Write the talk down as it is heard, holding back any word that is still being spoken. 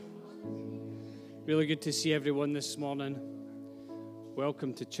Really good to see everyone this morning.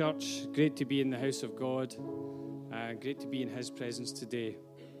 Welcome to church. Great to be in the house of God. Great to be in His presence today.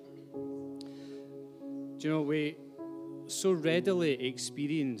 Do you know, we so readily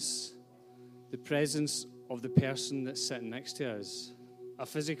experience the presence of the person that's sitting next to us, a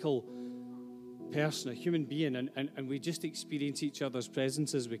physical person, a human being, and we just experience each other's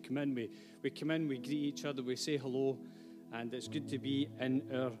presence as we come in. We come in, we greet each other, we say hello, and it's good to be in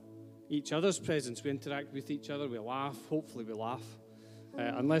each other's presence. We interact with each other, we laugh, hopefully we laugh,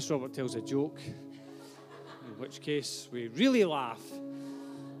 unless Robert tells a joke, in which case we really laugh.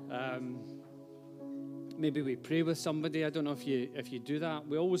 Maybe we pray with somebody. I don't know if you do that.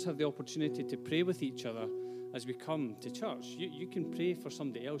 We always have the opportunity to pray with each other as we come to church. You can pray for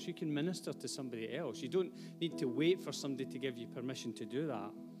somebody else. You can minister to somebody else. You don't need to wait for somebody to give you permission to do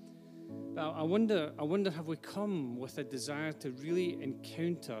that. But I wonder, have we come with a desire to really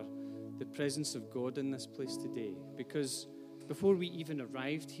encounter the presence of God in this place today? Because before we even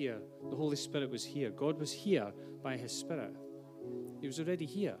arrived here, the Holy Spirit was here. God was here by His Spirit. He was already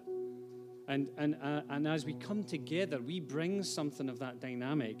here. And as we come together, we bring something of that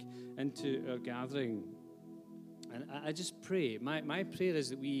dynamic into our gathering. And I just pray, my prayer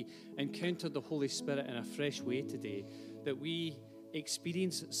is that we encounter the Holy Spirit in a fresh way today, that we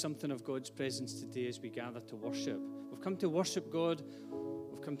experience something of God's presence today as we gather to worship. We've come to worship God,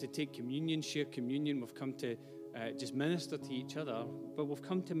 we've come to take communion, share communion, we've come to just minister to each other, but we've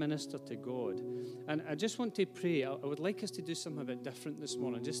come to minister to God. And I just want to pray, I would like us to do something a bit different this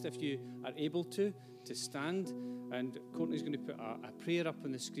morning, just if you are able to stand. And Courtney's going to put a prayer up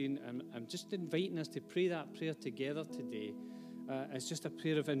on the screen. I'm just inviting us to pray that prayer together today. It's just a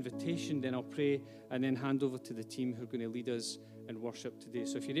prayer of invitation. Then I'll pray and then hand over to the team who are going to lead us in worship today.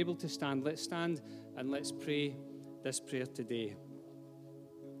 So if you're able to stand, let's stand and let's pray this prayer today.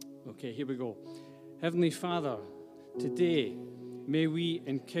 Okay, here we go. Heavenly Father, today may we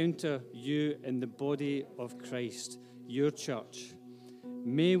encounter you in the body of Christ, your church.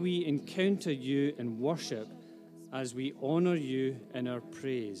 May we encounter you in worship as we honor you in our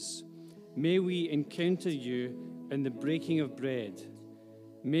praise. May we encounter you in the breaking of bread.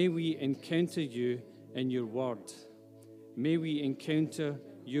 May we encounter you in your word. May we encounter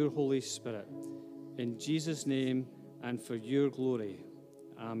your Holy Spirit. In Jesus' name and for your glory.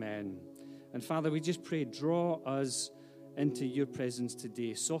 Amen. And Father, we just pray, draw us into your presence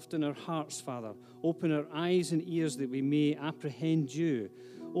today. Soften our hearts, Father. Open our eyes and ears that we may apprehend you.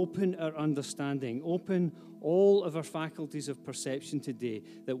 Open our understanding. Open all of our faculties of perception today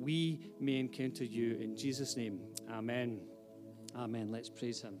that we may encounter you. In Jesus' name, amen. Amen. Let's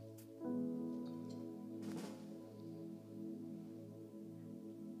praise him.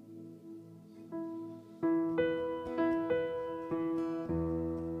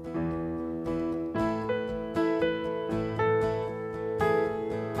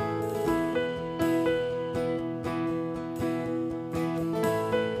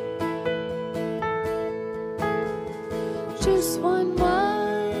 Just one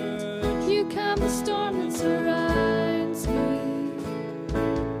word, you calm the storm that surrounds me.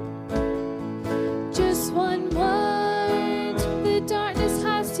 Just one word, the darkness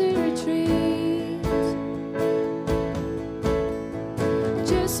has to retreat.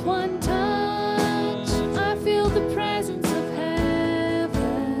 Just one touch, I feel the presence of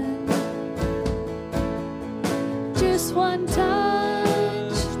heaven. Just one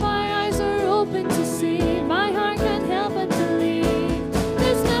touch, my eyes are open to see. My heart can't help but believe.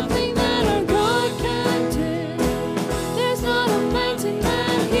 There's nothing that our God can do. There's not a mountain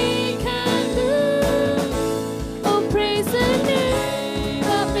that He can move. Oh, praise the name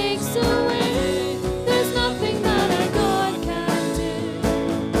that makes a way. There's nothing that our God can do.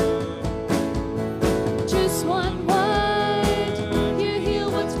 Just one word, you heal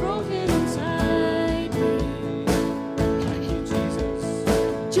what's broken inside me. Thank you, Jesus.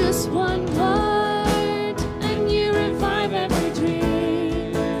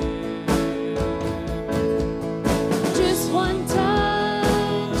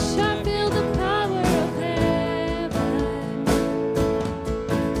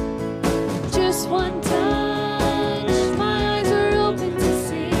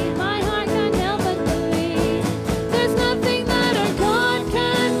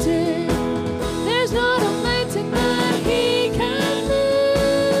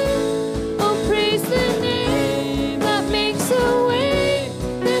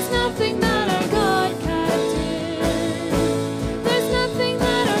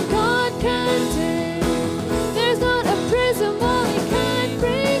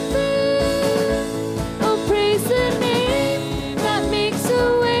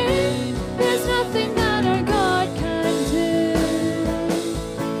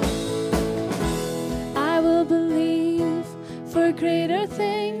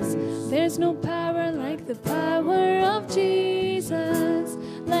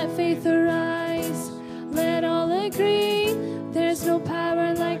 let faith arise. Let all agree, there's no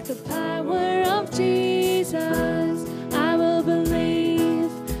power like the power of Jesus. I will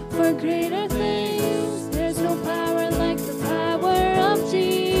believe for greater things. There's no power like the power of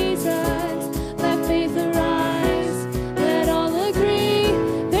Jesus. Let faith arise. Let all agree,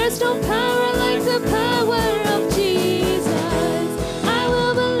 there's no power like the power of Jesus. I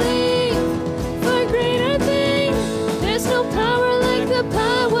will believe for greater things. There's no power like the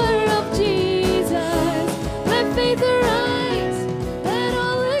power of Jesus. Let faith arise. Let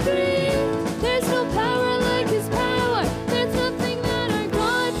all agree, there's no power like His power. There's nothing that our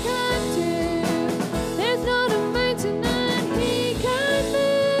God can do. There's not a mountain that He can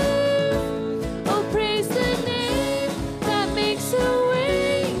move. Oh, praise the name that makes a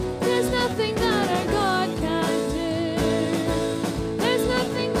way. There's nothing that our God can do. There's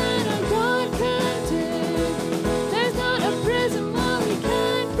nothing that our God can do. There's not a prison wall He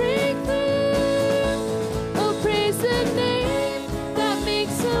can't break through. Oh, praise the name that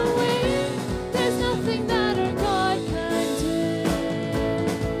makes a way. There's nothing that our God can do.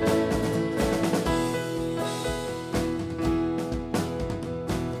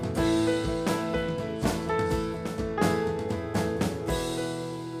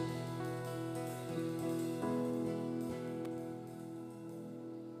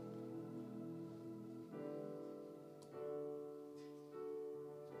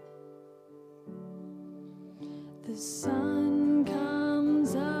 The sun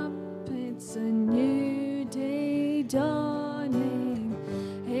comes up, it's a new day dawning.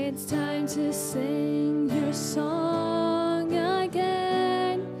 It's time to sing your song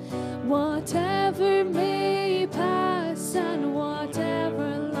again. Whatever may pass and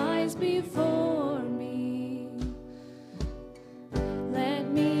whatever lies before me,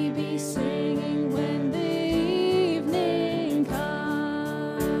 let me be singing when the evening comes.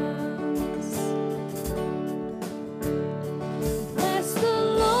 Bless the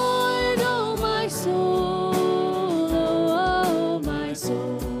Lord, oh my soul, oh my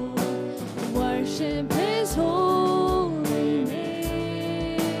soul. Worship His holy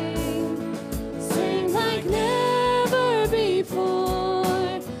name. Sing like never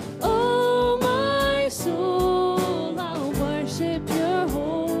before, oh my soul. I'll worship Your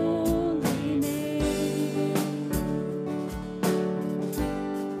holy name.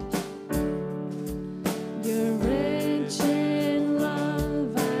 You're rich in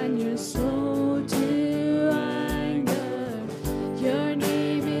love and you're slow to anger. Your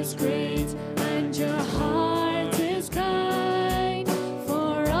name is great and your heart is kind.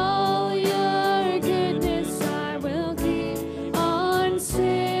 For all your goodness I will keep on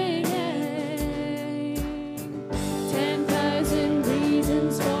singing. 10,000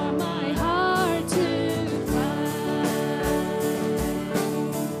 reasons for my heart to find.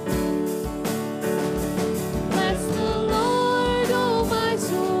 Bless the Lord, oh my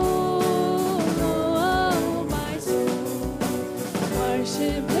soul, oh my soul.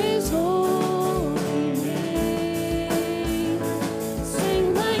 Worship His holy name.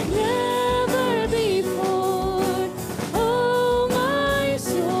 Sing like never before, oh my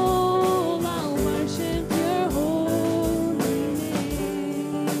soul. I'll worship Your holy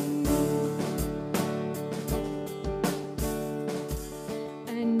name.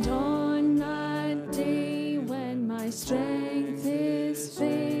 And on that day when my strength is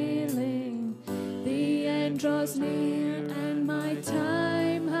failing, the end draws near and my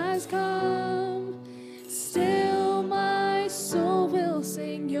time has come, still my soul will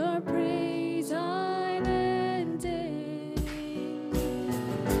sing Your praise unending.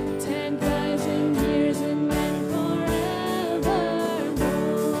 10,000 years and then forevermore.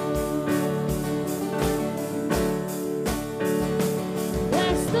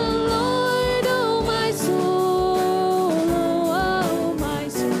 Bless the Lord, oh my soul, oh my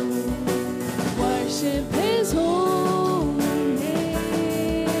soul. Worship His holy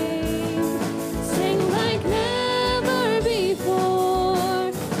name. Sing like never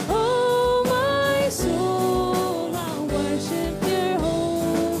before, oh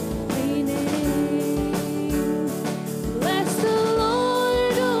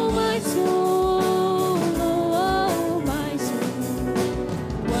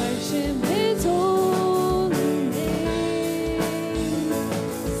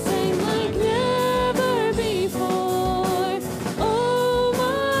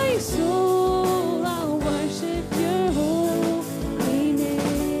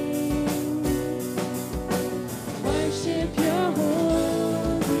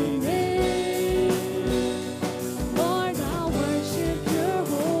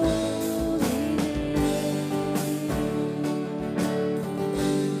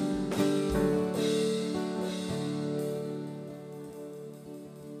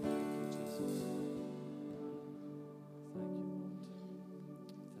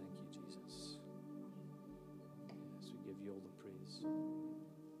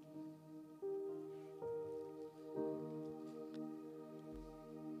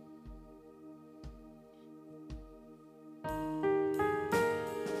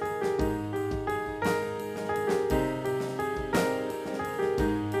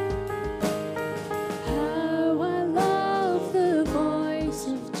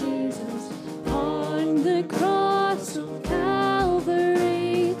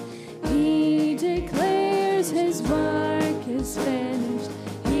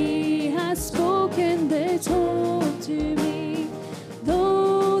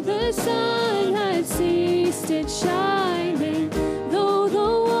shining. Though the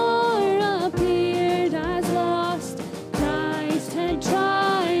war appeared as lost, Christ had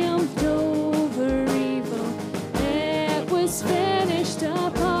triumphed over evil. It was finished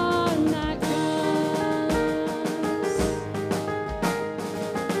upon that cross.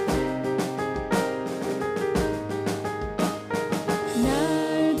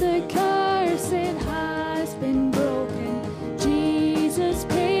 Now the curse, it has been broken. Jesus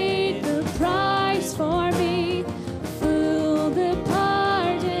paid the price for me. Full the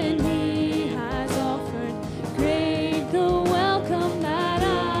pardon he has offered. Great the welcome that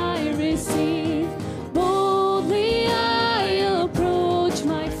I receive. Boldly I approach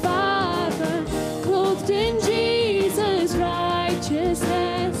my Father, clothed in Jesus'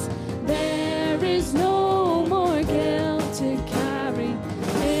 righteousness. There is no more guilt to carry.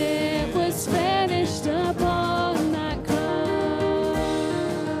 It was finished upon that cross.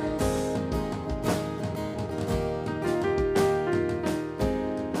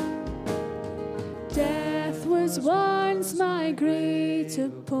 Death was once my great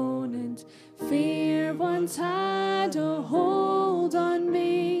opponent. Fear once had a hold on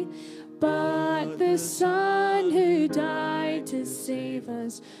me. But the Son who died to save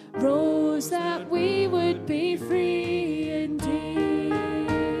us rose that we would be free indeed.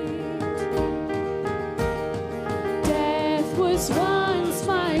 Death was once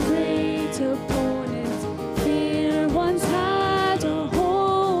my great opponent. Fear once had a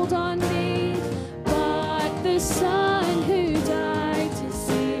hold on me. But the Son who died to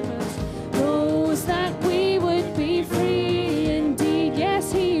save us rose that we would be free indeed.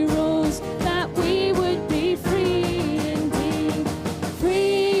 Yes, he rose that we would be free indeed.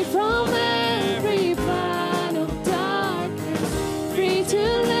 Free from every plan of darkness. Free to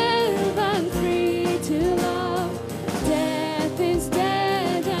live and free to love. Death is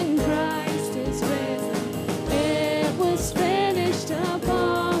dead and Christ is risen. It was finished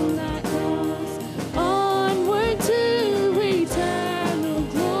upon that cross. Onward to eternal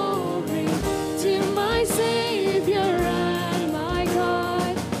glory, to my Savior and my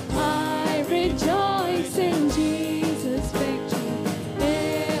God. I rejoice in Jesus' victory.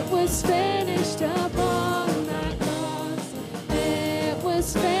 It was finished upon that cross. It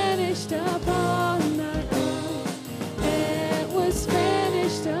was finished upon that cross. It was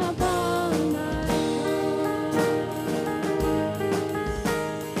finished upon that cross.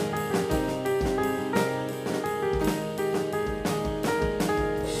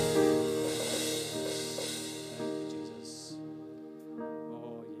 Thank you, Jesus.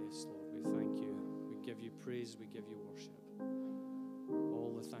 Oh, yes, Lord, we thank you. We give you praise, we give you worship.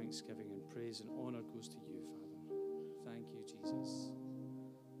 All the thanksgiving and praise and honor goes to you, Father. Thank you, Jesus.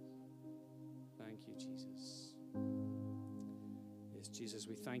 Thank you, Jesus. Yes, Jesus,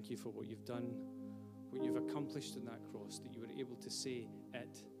 we thank you for what you've done, what you've accomplished on that cross, that you were able to say,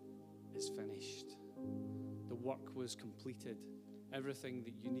 it is finished. The work was completed. Everything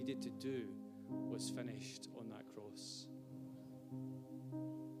that you needed to do was finished on that cross.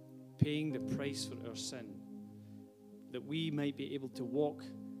 Paying the price for our sin, that we might be able to walk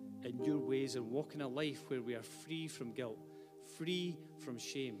in your ways and walk in a life where we are free from guilt, free from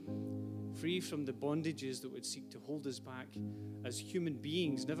shame, free from the bondages that would seek to hold us back as human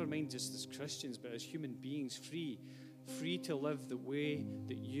beings, never mind just as Christians, but as human beings, free to live the way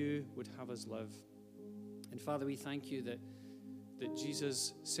that you would have us live. And Father, we thank you that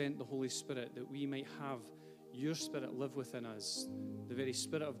Jesus sent the Holy Spirit, that we might have your Spirit live within us, the very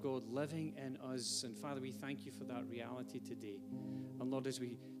Spirit of God living in us. And Father, we thank you for that reality today. And Lord, as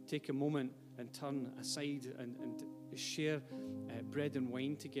we take a moment and turn aside and share bread and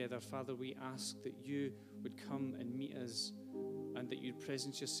wine together, Father, we ask that you would come and meet us, and that you'd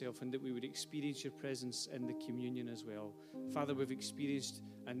presence yourself, and that we would experience your presence in the communion as well. Father, we've experienced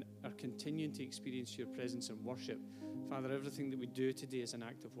and are continuing to experience your presence in worship. Father, everything that we do today is an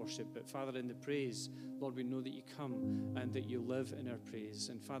act of worship. But Father, in the praise, Lord, we know that you come and that you live in our praise.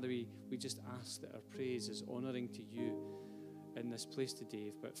 And Father, we just ask that our praise is honoring to you in this place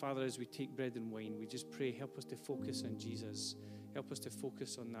today. But Father, as we take bread and wine, we just pray, help us to focus on Jesus. Help us to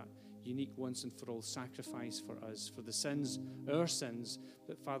focus on that unique once and for all sacrifice for us, for the sins, our sins,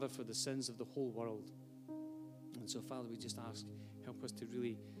 but Father, for the sins of the whole world. And so, Father, we just ask, help us to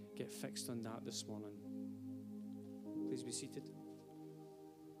really get fixed on that this morning. Please be seated.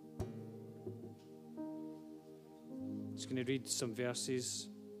 I'm just going to read some verses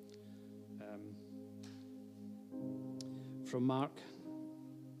from Mark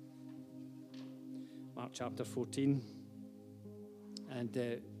chapter 14.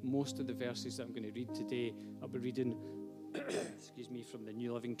 And most of the verses that I'm going to read today, I'll be reading, from the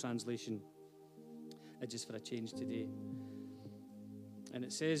New Living Translation. just for a change today. And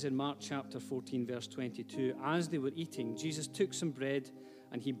it says in Mark chapter 14, verse 22, as they were eating, Jesus took some bread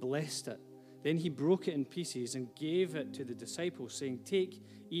and he blessed it. Then he broke it in pieces and gave it to the disciples, saying, take,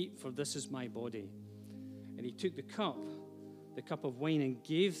 eat, for this is my body. And he took the cup of wine, and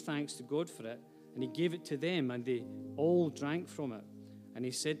gave thanks to God for it. And he gave it to them, and they all drank from it. And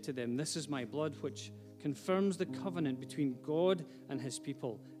he said to them, this is my blood, which confirms the covenant between God and his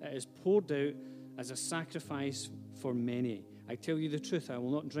people. It is poured out as a sacrifice for many. I tell you the truth, I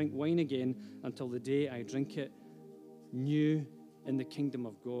will not drink wine again until the day I drink it new in the kingdom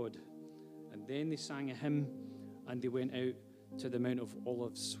of God. And then they sang a hymn, and they went out to the Mount of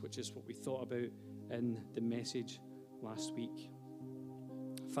Olives, which is what we thought about in the message last week.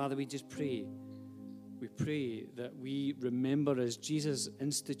 Father, we just pray. We pray that we remember, as Jesus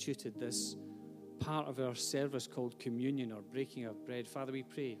instituted this part of our service called communion, or breaking of bread. Father, we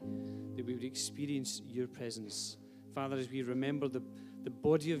pray that we would experience your presence. Father, as we remember the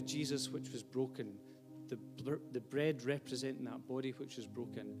body of Jesus which was broken, the bread representing that body which was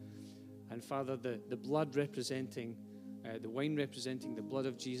broken, and Father, the blood representing, the wine representing the blood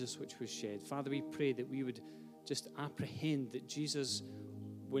of Jesus which was shed. Father, we pray that we would just apprehend that Jesus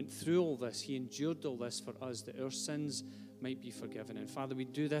went through all this. He endured all this for us, that our sins might be forgiven. And Father, we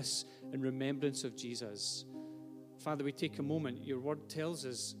do this in remembrance of Jesus. Father, we take a moment. Your word tells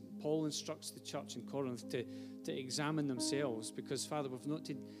us, Paul instructs the church in Corinth to examine themselves, because Father, we've not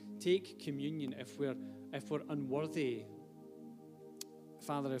to take communion if we're unworthy.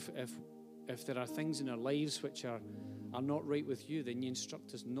 Father, if there are things in our lives which are not right with you, then you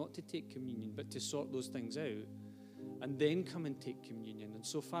instruct us not to take communion, but to sort those things out and then come and take communion. And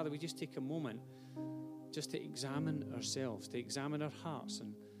so, Father, we just take a moment just to examine ourselves, to examine our hearts.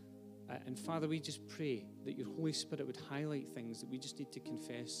 And Father, we just pray that your Holy Spirit would highlight things that we just need to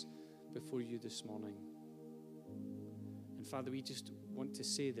confess before you this morning. And Father, we just want to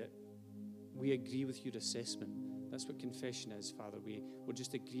say that we agree with your assessment. That's what confession is, Father. We're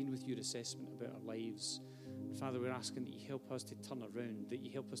just agreeing with your assessment about our lives. And Father, we're asking that you help us to turn around, that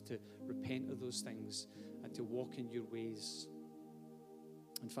you help us to repent of those things and to walk in your ways.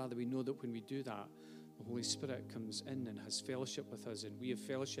 And Father, we know that when we do that, the Holy Spirit comes in and has fellowship with us, and we have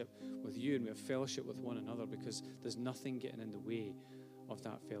fellowship with you, and we have fellowship with one another, because there's nothing getting in the way of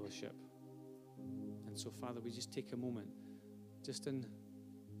that fellowship. And so, Father, we just take a moment, just in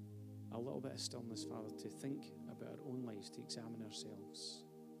a little bit of stillness, Father, to think about our own lives, to examine ourselves.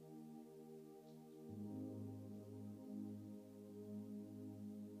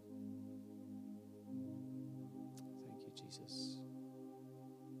 Thank you, Jesus.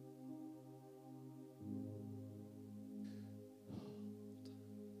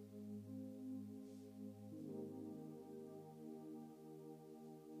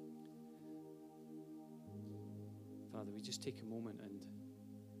 Father, we just take a moment, and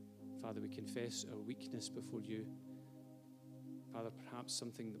Father, we confess our weakness before you. Father, perhaps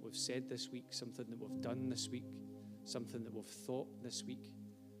something that we've said this week, something that we've done this week, something that we've thought this week.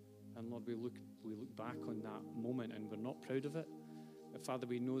 And Lord, we look back on that moment and we're not proud of it. But Father,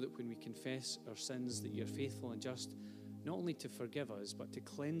 we know that when we confess our sins, that you're faithful and just, not only to forgive us, but to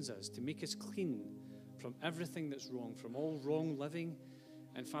cleanse us, to make us clean from everything that's wrong, from all wrong living.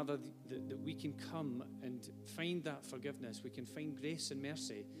 And Father, that we can come and find that forgiveness. We can find grace and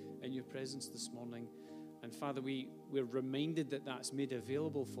mercy in your presence this morning. And Father, we're reminded that that's made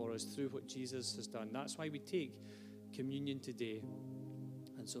available for us through what Jesus has done. That's why we take communion today.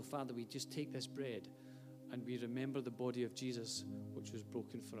 And so, Father, we just take this bread and we remember the body of Jesus, which was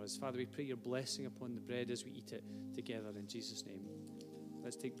broken for us. Father, we pray your blessing upon the bread as we eat it together in Jesus' name.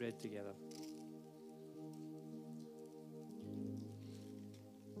 Let's take bread together.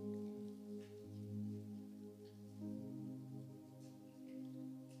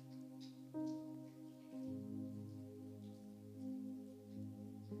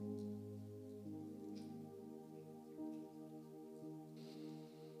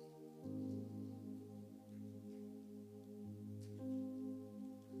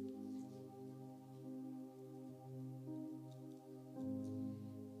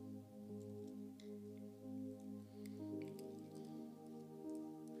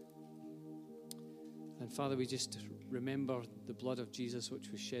 And Father, we just remember the blood of Jesus which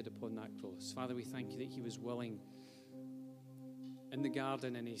was shed upon that cross. Father, we thank you that he was willing in the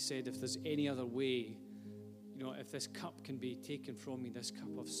garden, and he said, if there's any other way, if this cup can be taken from me, this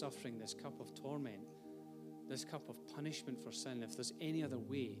cup of suffering, this cup of torment, this cup of punishment for sin, if there's any other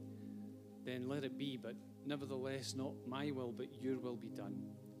way, then let it be. But nevertheless, not my will, but your will be done.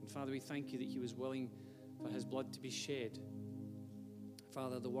 And Father, we thank you that he was willing for his blood to be shed.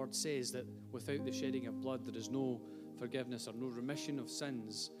 Father, the word says that without the shedding of blood, there is no forgiveness or no remission of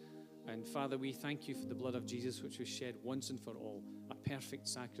sins. And Father, we thank you for the blood of Jesus, which was shed once and for all, a perfect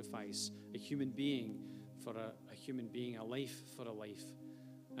sacrifice, a human being for a human being, a life for a life.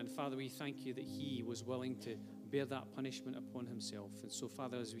 And Father, we thank you that he was willing to bear that punishment upon himself. And so,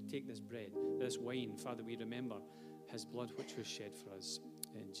 Father, as we take this bread, this wine, Father, we remember his blood which was shed for us.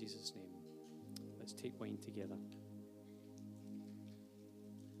 In Jesus' name, let's take wine together.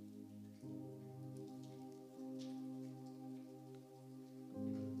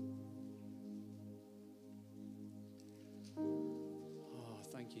 Oh,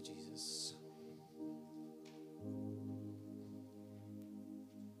 thank you, Jesus.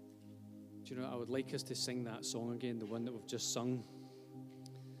 Do you know, I would like us to sing that song again, the one that we've just sung,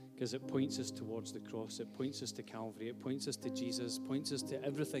 because it points us towards the cross. It points us to Calvary. It points us to Jesus, points us to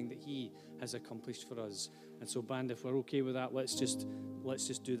everything that he has accomplished for us. And so, band, if we're okay with that, let's just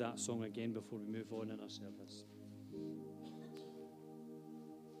do that song again before we move on in our service.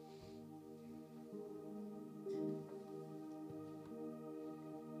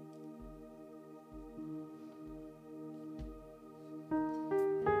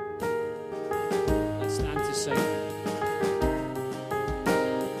 Let's stand to sing.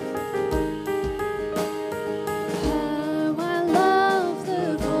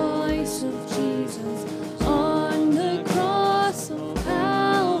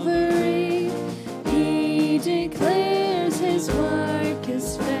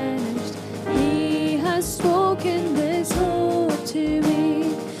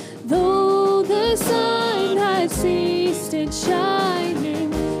 Shining,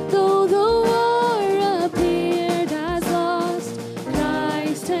 though the war appeared as lost,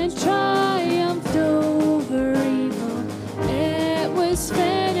 Christ had triumphed over evil. It was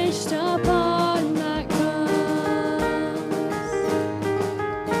finished upon that cross.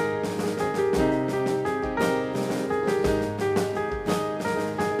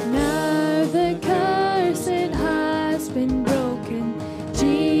 Now the curse, it has been broken.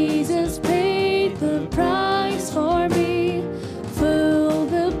 Jesus paid the price for me.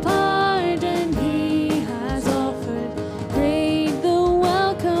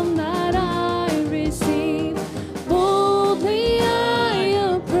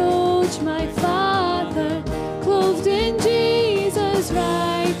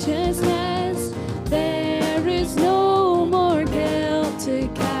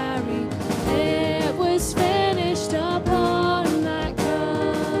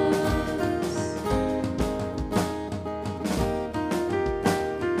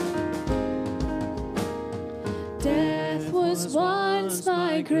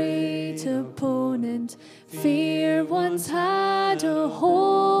 Great opponent, fear once had a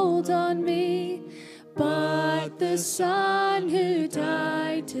hold on me, but the Son who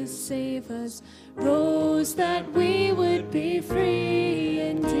died to save us rose that we would be free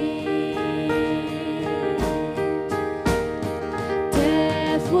indeed.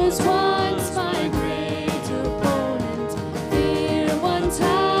 Death was once my great opponent, fear once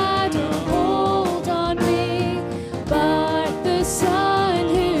had a hold on me, but the Son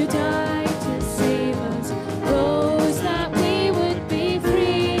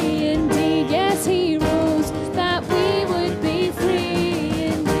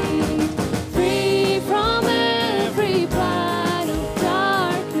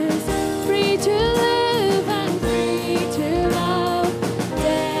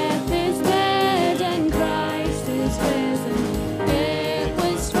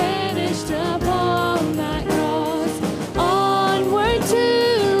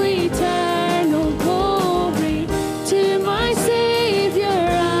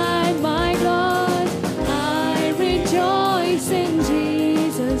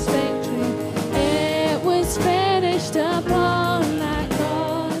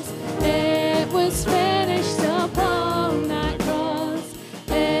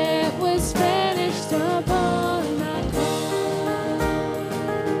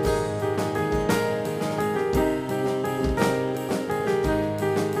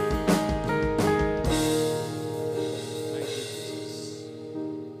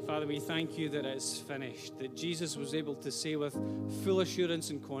that it's finished, that Jesus was able to say with full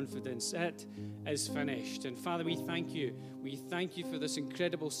assurance and confidence, it is finished. And Father, we thank you. We thank you for this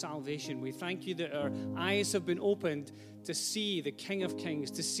incredible salvation. We thank you that our eyes have been opened to see the King of Kings,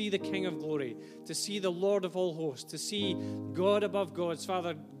 to see the King of Glory, to see the Lord of all hosts, to see God above gods.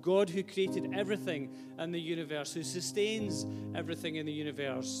 Father, God who created everything in the universe, who sustains everything in the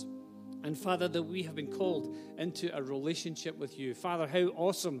universe. And Father, that we have been called into a relationship with you. Father, how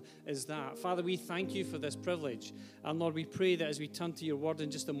awesome is that? Father, we thank you for this privilege. And Lord, we pray that as we turn to your word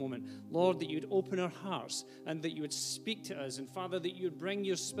in just a moment, Lord, that you would open our hearts and that you would speak to us. And Father, that you would bring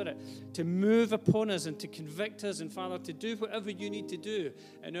your spirit to move upon us and to convict us. And Father, to do whatever you need to do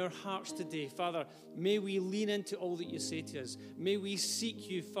in our hearts today. Father, may we lean into all that you say to us. May we seek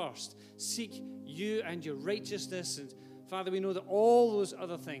you first. Seek you and your righteousness. And Father, we know that all those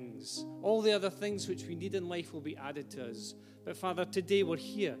other things, all the other things which we need in life will be added to us. But Father, today we're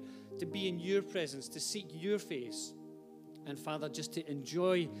here to be in your presence, to seek your face. And Father, just to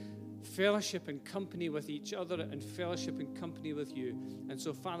enjoy fellowship and company with each other and fellowship and company with you. And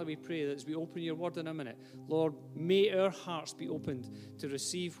so, Father, we pray that as we open your word in a minute, Lord, may our hearts be opened to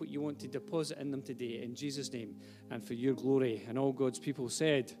receive what you want to deposit in them today. In Jesus' name and for your glory. And all God's people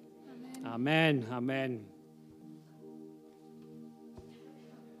said, Amen. Amen. Amen.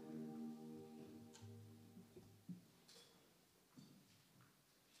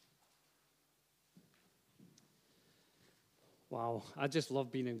 Wow, I just love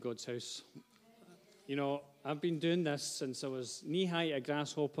being in God's house. You know, I've been doing this since I was knee-high a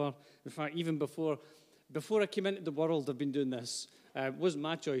grasshopper. In fact, even before I came into the world, I've been doing this. It wasn't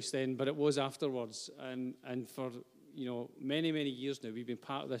my choice then, but it was afterwards. And for, many, many years now, we've been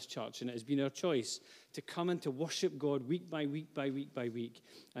part of this church, and it has been our choice to come and to worship God week by week by week by week,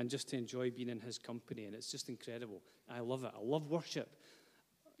 and just to enjoy being in his company. And it's just incredible. I love it. I love worship.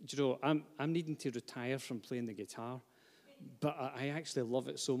 I'm needing to retire from playing the guitar. But I actually love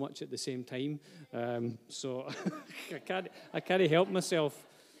it so much at the same time. So I can't help myself.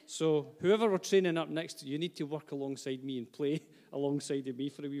 So whoever we're training up next, you need to work alongside me and play alongside of me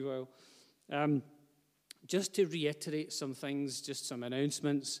for a wee while. Just to reiterate some things, just some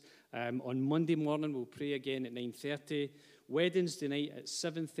announcements. On Monday morning, we'll pray again at 9:30. Wednesday night at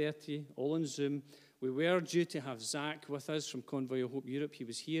 7:30, all on Zoom. We were due to have Zach with us from Convoy of Hope Europe. He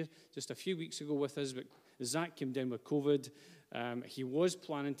was here just a few weeks ago with us, but Zach came down with COVID. He was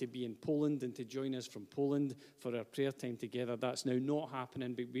planning to be in Poland and to join us from Poland for our prayer time together. That's now not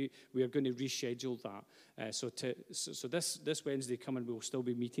happening, but we are going to reschedule that. So this Wednesday coming, we'll still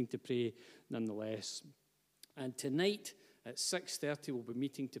be meeting to pray nonetheless. And tonight at 6:30, we'll be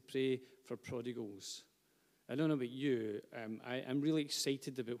meeting to pray for prodigals. I don't know about you. I'm really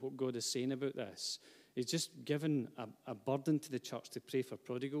excited about what God is saying about this. He's just given a burden to the church to pray for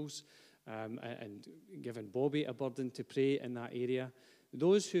prodigals. And given Bobby a burden to pray in that area.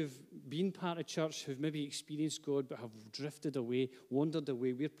 Those who've been part of church, who've maybe experienced God but have drifted away, wandered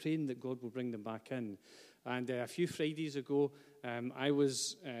away, we're praying that God will bring them back in. And a few Fridays ago, I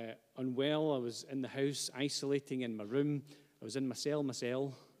was unwell. I was in the house, isolating in my room. I was in my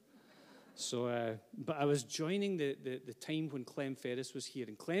cell. So, but I was joining the time when Clem Ferris was here.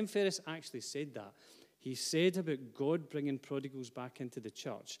 And Clem Ferris actually said that. He said about God bringing prodigals back into the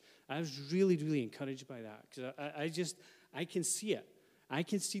church. I was really, really encouraged by that because I can see it. I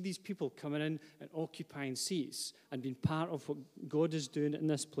can see these people coming in and occupying seats and being part of what God is doing in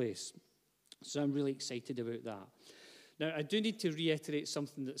this place. So I'm really excited about that. Now, I do need to reiterate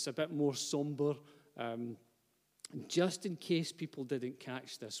something that's a bit more somber. Just in case people didn't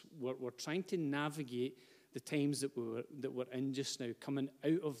catch this, we're trying to navigate the times that we're in just now, coming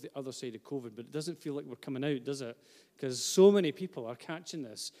out of the other side of COVID. But it doesn't feel like we're coming out, does it? Because so many people are catching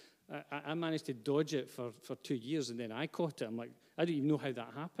this. I managed to dodge it for 2 years, and then I caught it. I'm like, I don't even know how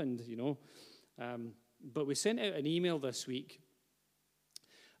that happened, But we sent out an email this week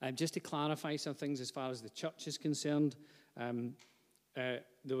just to clarify some things as far as the church is concerned.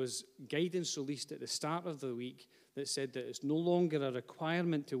 There was guidance released at the start of the week that said that it's no longer a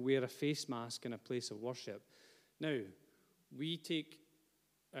requirement to wear a face mask in a place of worship. Now, we take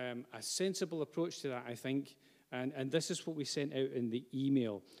a sensible approach to that, I think, and this is what we sent out in the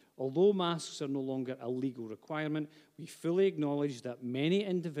email. Although masks are no longer a legal requirement, we fully acknowledge that many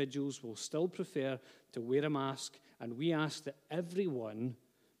individuals will still prefer to wear a mask, and we ask that everyone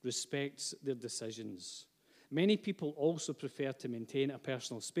respects their decisions. Many people also prefer to maintain a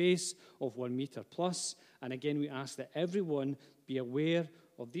personal space of 1 meter plus, and again, we ask that everyone be aware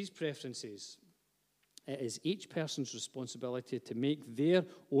of these preferences. It is each person's responsibility to make their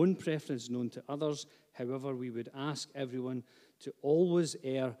own preference known to others. However, we would ask everyone to always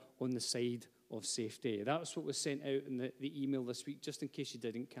err on the side of safety. That's what was sent out in the email this week, just in case you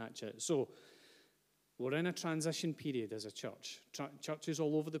didn't catch it. So, we're in a transition period as a church. Churches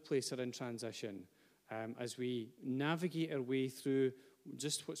all over the place are in transition. As we navigate our way through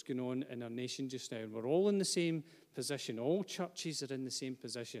just what's going on in our nation just now. And we're all in the same position. All churches are in the same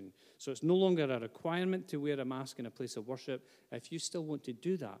position. So it's no longer a requirement to wear a mask in a place of worship. If you still want to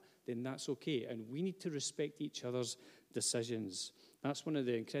do that, then that's okay. And we need to respect each other's decisions. That's one of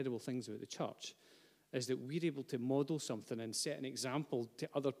the incredible things about the church, is that we're able to model something and set an example to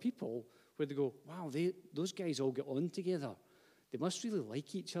other people where they go, wow, those guys all get on together. They must really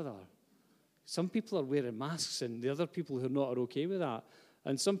like each other. Some people are wearing masks and the other people who are not are okay with that.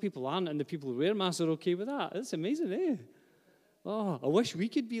 And some people aren't, and the people who wear masks are okay with that. That's amazing, eh? Oh, I wish we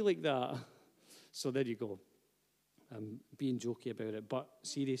could be like that. So there you go. I'm being jokey about it, but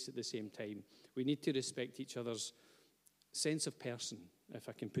serious at the same time. We need to respect each other's sense of person, if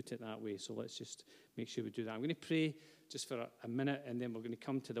I can put it that way. So let's just make sure we do that. I'm going to pray just for a minute, and then we're going to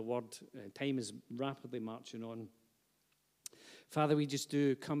come to the word. Time is rapidly marching on. Father, we just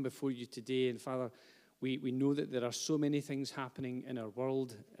do come before you today, and Father, we know that there are so many things happening in our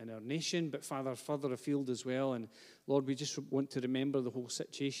world, in our nation, but Father, further afield as well. And Lord, we just want to remember the whole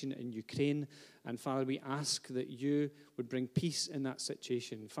situation in Ukraine. And Father, we ask that you would bring peace in that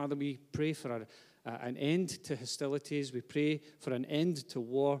situation. Father, we pray for an end to hostilities. We pray for an end to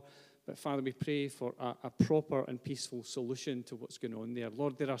war. But Father, we pray for a proper and peaceful solution to what's going on there.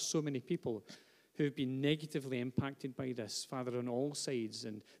 Lord, there are so many people who have been negatively impacted by this, Father, on all sides,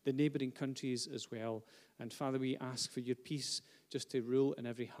 and the neighbouring countries as well. And Father, we ask for your peace just to rule in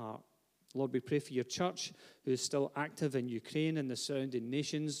every heart. Lord, we pray for your church, who is still active in Ukraine and the surrounding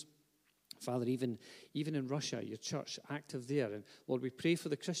nations. Father, even in Russia, your church active there. And Lord, we pray for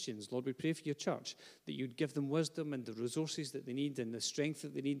the Christians. Lord, we pray for your church, that you'd give them wisdom and the resources that they need and the strength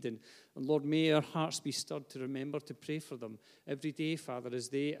that they need. And Lord, may our hearts be stirred to remember to pray for them every day, Father, as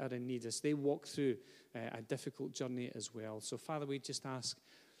they are in need, as they walk through a difficult journey as well. So, Father, we just ask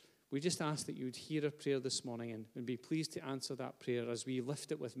that you would hear our prayer this morning and be pleased to answer that prayer as we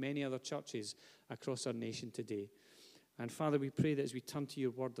lift it with many other churches across our nation today. And Father, we pray that as we turn to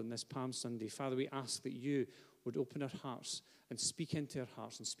your word on this Palm Sunday, Father, we ask that you would open our hearts and speak into our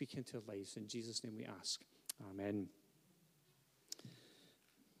hearts and speak into our lives. In Jesus' name we ask. Amen.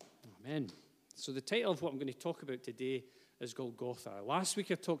 Amen. So the title of what I'm going to talk about today is Golgotha. Last week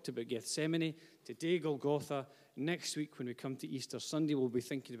I talked about Gethsemane. Today, Golgotha. Next week, when we come to Easter Sunday, we'll be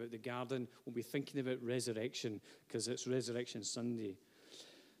thinking about the garden. We'll be thinking about resurrection, because it's Resurrection Sunday.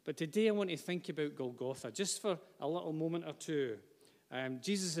 But today I want to think about Golgotha, just for a little moment or two.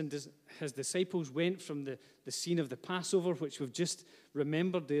 Jesus and his disciples went from the scene of the Passover, which we've just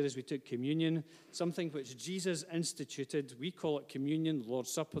remembered there as we took communion, something which Jesus instituted. We call it communion,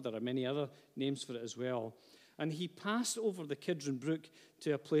 Lord's Supper. There are many other names for it as well. And he passed over the Kidron Brook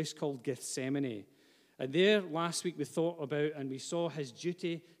to a place called Gethsemane. And there, last week, we thought about and we saw his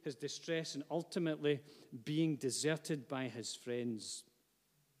duty, his distress, and ultimately being deserted by his friends.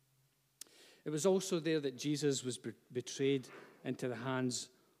 It was also there that Jesus was betrayed into the hands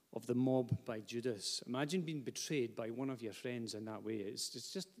of the mob by Judas. Imagine being betrayed by one of your friends in that way. It's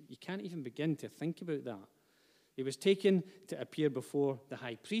just, you can't even begin to think about that. He was taken to appear before the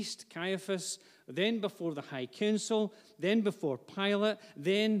high priest, Caiaphas, then before the high council, then before Pilate,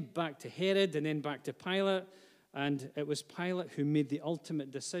 then back to Herod, and then back to Pilate. And it was Pilate who made the ultimate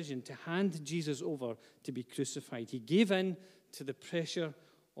decision to hand Jesus over to be crucified. He gave in to the pressure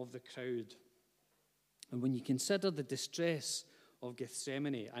of the crowd. And when you consider the distress of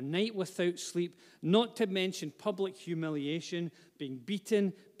Gethsemane, a night without sleep, not to mention public humiliation, being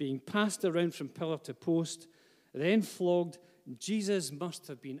beaten, being passed around from pillar to post, then flogged, Jesus must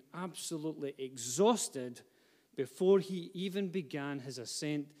have been absolutely exhausted before he even began his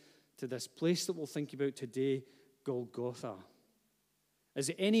ascent to this place that we'll think about today, Golgotha. Is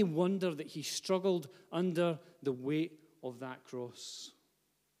it any wonder that he struggled under the weight of that cross?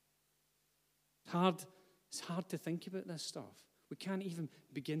 It's hard to think about this stuff. We can't even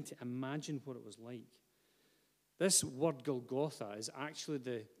begin to imagine what it was like. This word Golgotha is actually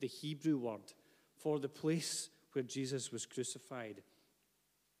the Hebrew word for the place where Jesus was crucified.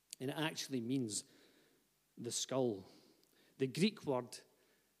 And it actually means the skull. The Greek word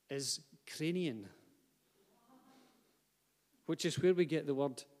is cranion, which is where we get the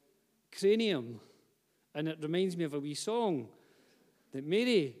word cranium. And it reminds me of a wee song that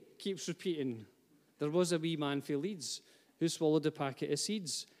Mary keeps repeating. There was a wee man frae Leeds who swallowed a packet of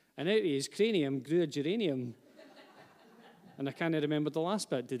seeds, and out of his cranium grew a geranium. And I can't remember the last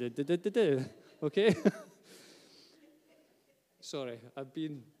bit. Okay? Sorry, I've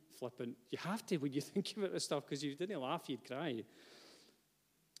been flippant. You have to when you think about this stuff, because if you didn't laugh, you'd cry.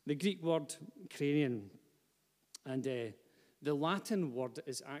 The Greek word cranion, and the Latin word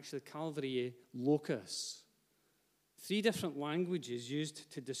is actually Calvariae locus. 3 different languages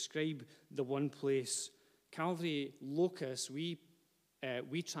used to describe the one place. Calvary locus, we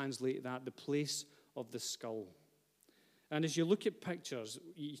translate that the place of the skull. And as you look at pictures,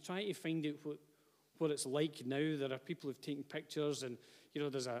 you try to find out what it's like now. There are people who've taken pictures, and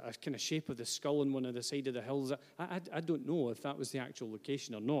there's a kind of shape of the skull on one of the side of the hills. I don't know if that was the actual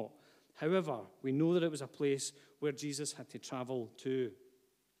location or not. However, we know that it was a place where Jesus had to travel to.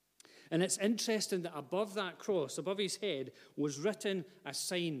 And it's interesting that above that cross, above his head, was written a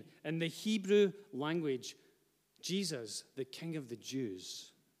sign in the Hebrew language, Jesus, the King of the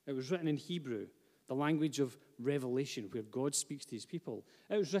Jews. It was written in Hebrew, the language of revelation, where God speaks to his people.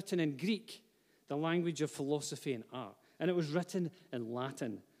 It was written in Greek, the language of philosophy and art. And it was written in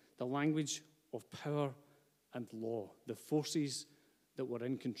Latin, the language of power and law, the forces that were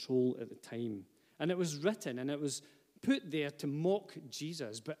in control at the time. And it was written and it was put there to mock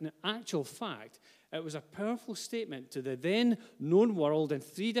Jesus. But in actual fact, it was a powerful statement to the then known world in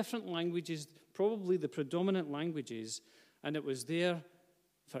 3 different languages, probably the predominant languages, and it was there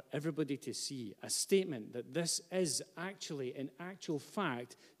for everybody to see. A statement that this is actually, in actual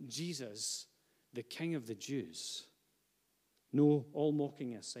fact, Jesus, the King of the Jews. No, all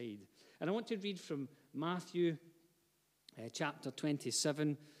mocking aside. And I want to read from Matthew chapter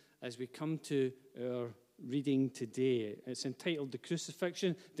 27 as we come to our reading today. It's entitled The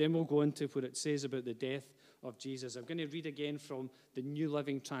Crucifixion. Then we'll go into what it says about the death of Jesus. I'm going to read again from the New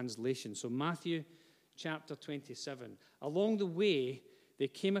Living Translation. So Matthew chapter 27. Along the way, they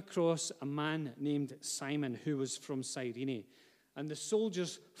came across a man named Simon who was from Cyrene. And the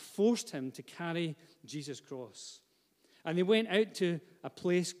soldiers forced him to carry Jesus' cross. And they went out to a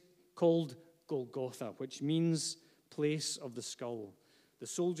place called Golgotha, which means place of the skull. The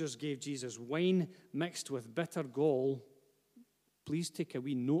soldiers gave Jesus wine mixed with bitter gall. Please take a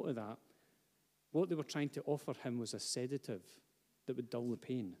wee note of that. What they were trying to offer him was a sedative that would dull the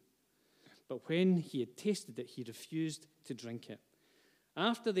pain. But when he had tasted it, he refused to drink it.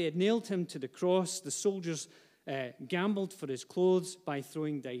 After they had nailed him to the cross, the soldiers gambled for his clothes by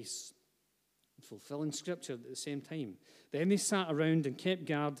throwing dice, fulfilling scripture at the same time. Then they sat around and kept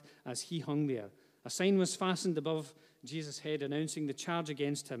guard as he hung there. A sign was fastened above Jesus' head announcing the charge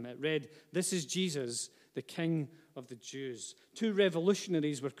against him. It read, "This is Jesus, the King of the Jews." 2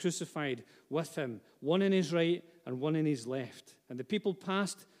 revolutionaries were crucified with him, one in his right and one in his left. And the people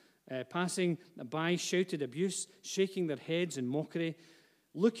passing by shouted abuse, shaking their heads in mockery.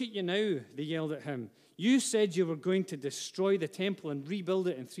 "Look at you now," they yelled at him. "You said you were going to destroy the temple and rebuild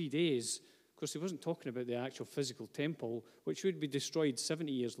it in 3 days." Of course, he wasn't talking about the actual physical temple, which would be destroyed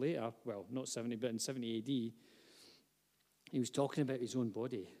 70 years later. Well, not 70, but in 70 AD. He was talking about his own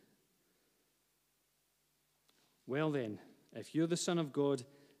body. "Well then, if you're the Son of God,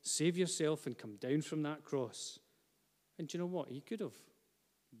 save yourself and come down from that cross." And do you know what? He could have,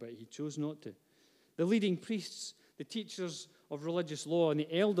 but he chose not to. The leading priests, the teachers of religious law, and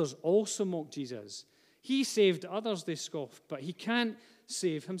the elders also mocked Jesus. He saved others, they scoffed, but he can't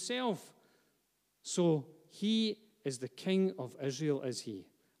save himself. So he is the King of Israel, is he?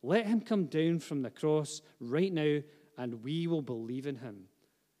 Let him come down from the cross right now, and we will believe in him.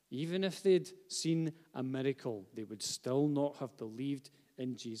 Even if they'd seen a miracle, they would still not have believed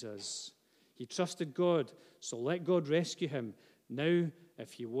in Jesus. He trusted God, so let God rescue him now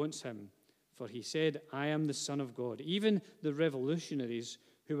if he wants him. For he said, "I am the Son of God." Even the revolutionaries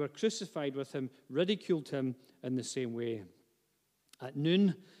who were crucified with him ridiculed him in the same way. At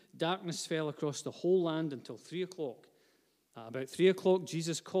noon, darkness fell across the whole land until 3 o'clock. At about 3 o'clock,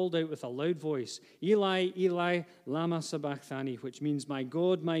 Jesus called out with a loud voice, "Eli, Eli, lama sabachthani," which means, my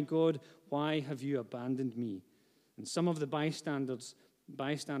God, why have you abandoned me?" And some of the bystanders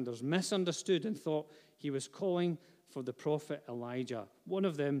misunderstood and thought he was calling for the prophet Elijah. One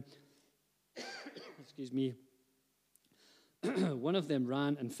of them, one of them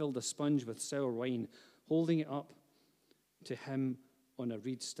ran and filled a sponge with sour wine, holding it up to him on a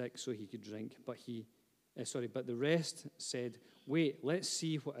reed stick so he could drink. But the rest said, "Wait, let's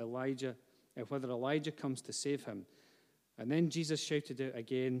see whether Elijah comes to save him." And then Jesus shouted out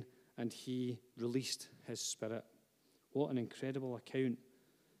again, and he released his spirit. What an incredible account.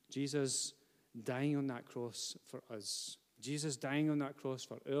 Jesus dying on that cross for us. Jesus dying on that cross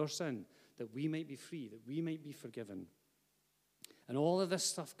for our sin, that we might be free, that we might be forgiven. And all of this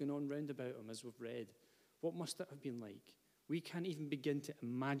stuff going on round about him as we've read. What must it have been like? We can't even begin to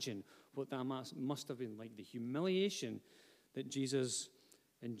imagine what that must have been like, the humiliation that Jesus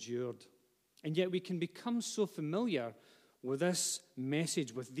endured. And yet we can become so familiar with this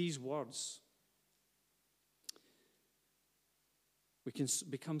message, with these words. We can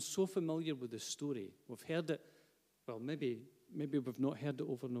become so familiar with the story. We've heard it Well, maybe we've not heard it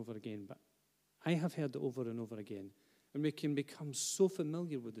over and over again, but I have heard it over and over again. And we can become so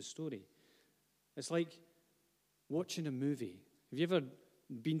familiar with the story. It's like watching a movie. Have you ever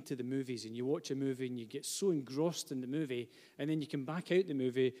been to the movies and you watch a movie and you get so engrossed in the movie, and then you come back out the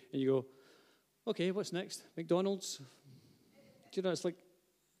movie and you go, okay, what's next? McDonald's? Do you know, it's like,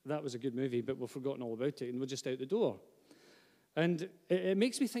 that was a good movie, but we've forgotten all about it and we're just out the door. And it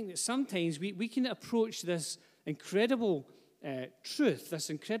makes me think that sometimes we can approach this incredible truth, this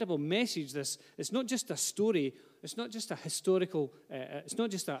incredible message. It's not just a story, it's not just a historical, it's not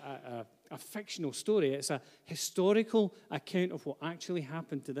just a fictional story, it's a historical account of what actually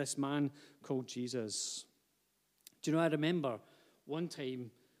happened to this man called Jesus. Do you know, I remember one time,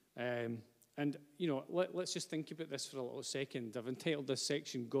 and, you know, let's just think about this for a little second. I've entitled this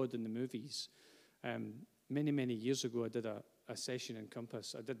section, God in the Movies. Many, many years ago, I did a session in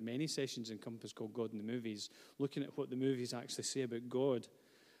Compass. I did many sessions in Compass called God in the Movies, looking at what the movies actually say about God.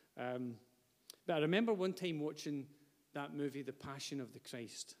 But I remember one time watching that movie, The Passion of the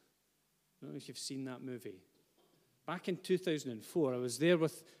Christ. I don't know if you've seen that movie. Back in 2004, I was there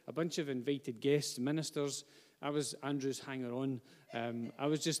with a bunch of invited guests, ministers. I was Andrew's hanger-on. I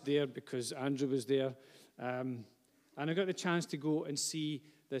was just there because Andrew was there. And I got the chance to go and see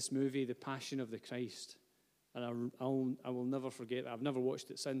this movie, The Passion of the Christ. And I will never forget that. I've never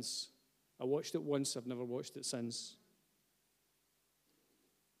watched it since. I watched it once. I've never watched it since.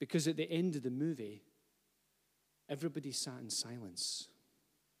 Because at the end of the movie, everybody sat in silence.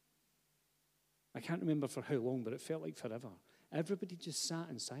 I can't remember for how long, but it felt like forever. Everybody just sat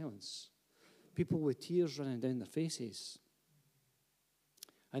in silence. People with tears running down their faces.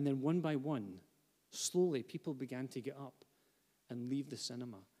 And then one by one, slowly, people began to get up and leave the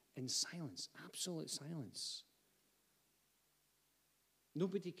cinema in silence, absolute silence.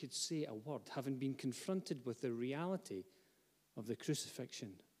 Nobody could say a word, having been confronted with the reality of the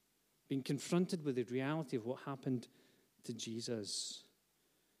crucifixion, being confronted with the reality of what happened to Jesus.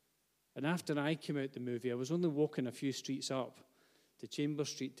 And after I came out the movie, I was only walking a few streets up to Chambers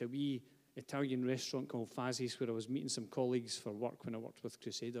Street, to a wee Italian restaurant called Fazzi's, where I was meeting some colleagues for work when I worked with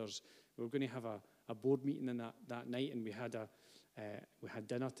Crusaders. We were going to have a board meeting in that night, and we had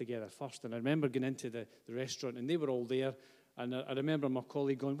dinner together first. And I remember going into the restaurant, and they were all there. And I remember my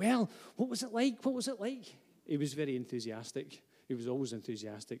colleague going, well, what was it like? What was it like? He was very enthusiastic. He was always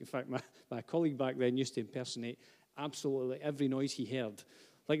enthusiastic. In fact, my colleague back then used to impersonate absolutely every noise he heard.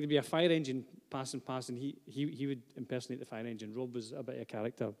 Like there'd be a fire engine passing past, and he would impersonate the fire engine. Rob was a bit of a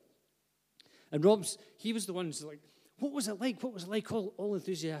character. And he was the one who's like, what was it like? What was it like? All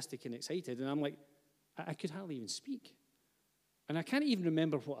enthusiastic and excited. And I'm like, I could hardly even speak. And I can't even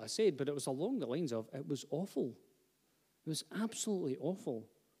remember what I said, but it was along the lines of, it was awful. It was absolutely awful.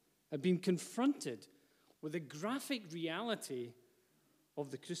 I'd been confronted with the graphic reality of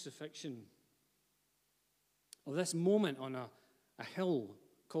the crucifixion, of this moment on a hill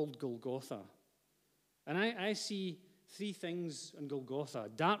called Golgotha. And I see three things on Golgotha: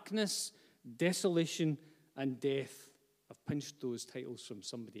 darkness, desolation, and death. I've pinched those titles from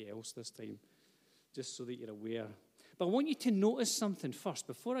somebody else this time, just so that you're aware. But I want you to notice something first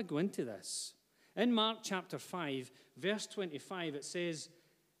before I go into this. In Mark chapter 5, verse 25, it says,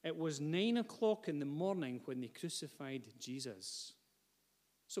 it was 9 o'clock in the morning when they crucified Jesus.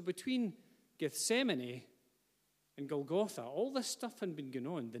 So between Gethsemane and Golgotha, all this stuff had been going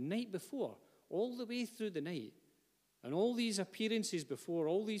on the night before, all the way through the night. And all these appearances before,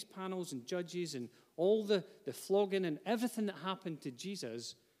 all these panels and judges and all the flogging and everything that happened to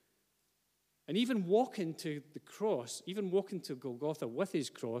Jesus, and even walking to the cross, even walking to Golgotha with his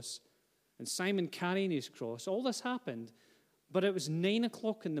cross, and Simon carrying his cross, all this happened, but it was 9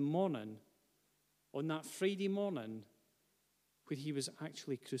 o'clock in the morning, on that Friday morning, when he was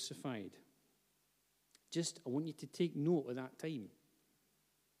actually crucified. I want you to take note of that time.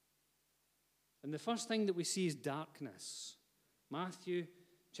 And the first thing that we see is darkness. Matthew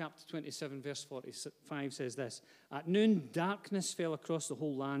chapter 27, verse 45 says this: at noon, darkness fell across the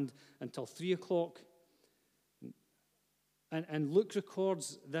whole land until 3 o'clock. And Luke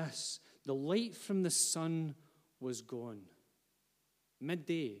records this: the light from the sun was gone.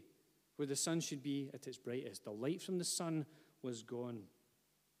 Midday, where the sun should be at its brightest, the light from the sun was gone.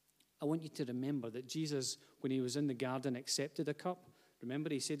 I want you to remember that Jesus, when he was in the garden, accepted a cup.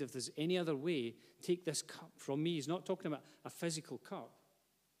 Remember, he said, if there's any other way, take this cup from me. He's not talking about a physical cup,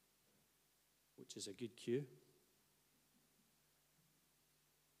 which is a good cue.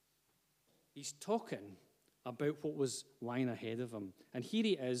 He's talking about what was lying ahead of him. And here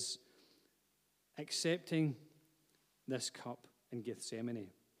he is, accepting this cup in Gethsemane.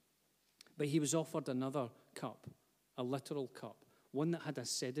 But he was offered another cup a literal cup, one that had a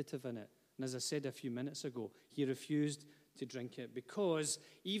sedative in it. And as I said a few minutes ago, he refused to drink it because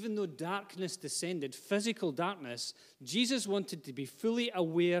even though darkness descended, physical darkness, Jesus wanted to be fully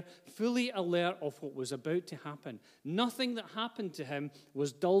aware, fully alert of what was about to happen. Nothing that happened to him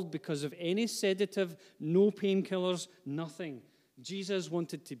was dulled because of any sedative, no painkillers, nothing. Jesus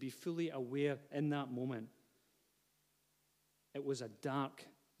wanted to be fully aware in that moment. It was a dark,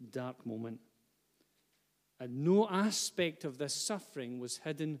 dark moment. And no aspect of this suffering was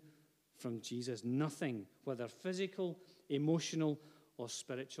hidden from Jesus. Nothing, whether physical, emotional, or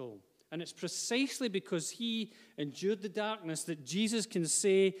spiritual. And it's precisely because he endured the darkness that Jesus can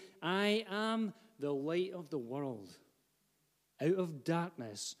say, I am the light of the world. Out of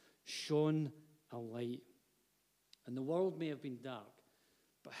darkness shone a light. And the world may have been dark,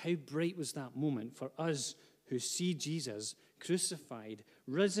 but how bright was that moment for us who see Jesus crucified,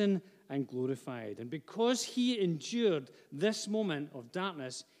 risen, and glorified. And because he endured this moment of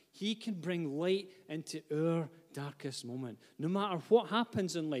darkness, he can bring light into our darkest moment. No matter what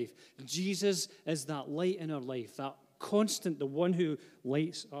happens in life, Jesus is that light in our life, that constant, the one who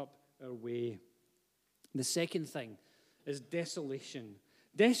lights up our way. The second thing is desolation.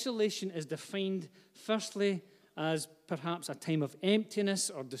 Desolation is defined, firstly, as perhaps a time of emptiness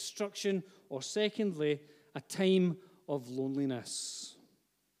or destruction, or secondly, a time of loneliness.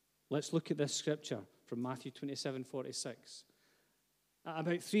 Let's look at this scripture from Matthew 27:46. At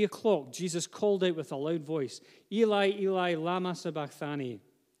about 3 o'clock, Jesus called out with a loud voice, Eli, Eli, lama sabachthani,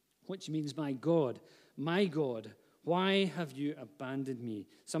 which means, my God, why have you abandoned me?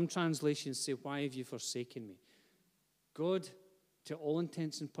 Some translations say, why have you forsaken me? God, to all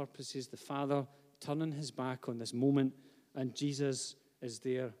intents and purposes, the Father, turning his back on this moment, and Jesus is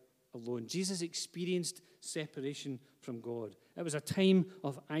there alone. Jesus experienced separation from God. It was a time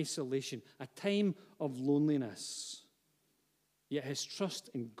of isolation, a time of loneliness. Yet his trust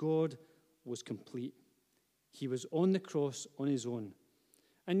in God was complete. He was on the cross on his own.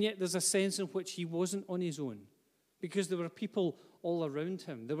 And yet there's a sense in which he wasn't on his own, because there were people all around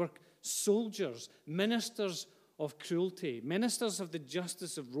him. There were soldiers, ministers of cruelty, ministers of the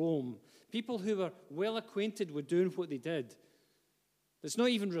justice of Rome, people who were well acquainted with doing what they did. It's not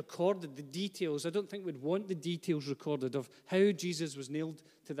even recorded, the details. I don't think we'd want the details recorded of how Jesus was nailed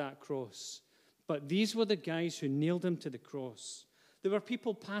to that cross. But these were the guys who nailed him to the cross. There were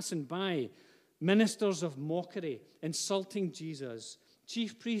people passing by, ministers of mockery, insulting Jesus,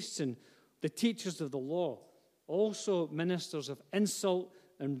 chief priests and the teachers of the law, also ministers of insult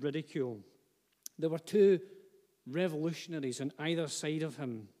and ridicule. There were two revolutionaries on either side of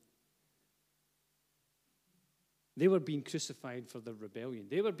him. They were being crucified for their rebellion.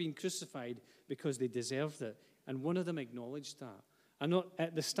 They were being crucified because they deserved it. And one of them acknowledged that. And not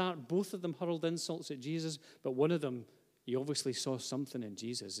at the start, both of them hurled insults at Jesus, but one of them, he obviously saw something in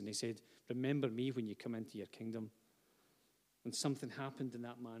Jesus, and he said, remember me when you come into your kingdom. And something happened in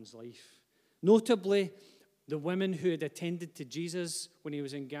that man's life. Notably, the women who had attended to Jesus when he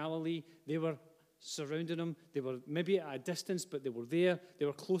was in Galilee, they were surrounding him. They were maybe at a distance, but they were there. They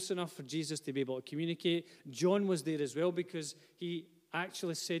were close enough for Jesus to be able to communicate. John was there as well, because he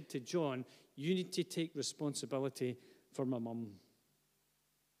actually said to John, you need to take responsibility for my mum.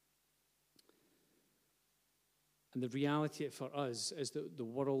 And the reality for us is that the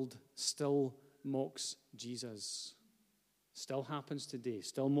world still mocks Jesus. Still happens today,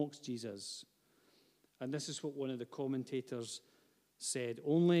 still mocks Jesus. And this is what one of the commentators said.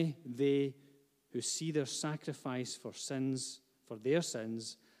 Only they who see their sacrifice for their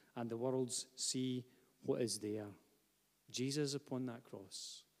sins, and the world's see what is there. Jesus upon that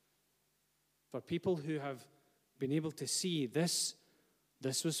cross. For people who have been able to see this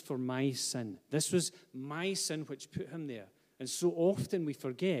was for my sin. This was my sin which put him there. And so often we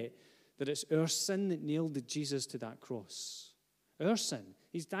forget that it's our sin that nailed Jesus to that cross. Our sin.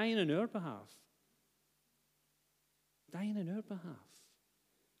 He's dying on our behalf. Dying on our behalf.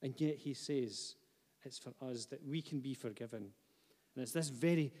 And yet he says it's for us that we can be forgiven. And it's this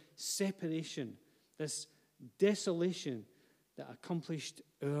very separation, this desolation that accomplished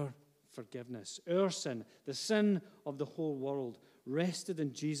our forgiveness. Our sin, the sin of the whole world, rested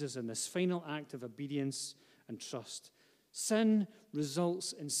in Jesus in this final act of obedience and trust. Sin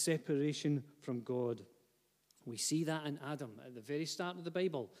results in separation from God. We see that in Adam at the very start of the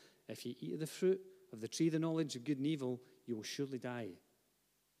Bible. If you eat of the fruit of the tree of the knowledge of good and evil, you will surely die.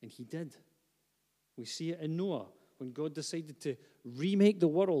 And he did. We see it in Noah when God decided to remake the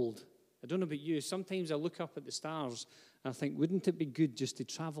world. I don't know about you, sometimes I look up at the stars and I think, wouldn't it be good just to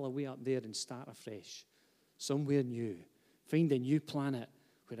travel away up there and start afresh? Somewhere new. Find a new planet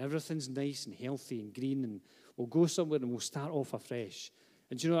where everything's nice and healthy and green and We'll go somewhere and we'll start off afresh.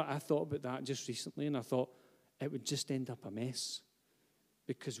 And do you know what? I thought about that just recently, and I thought it would just end up a mess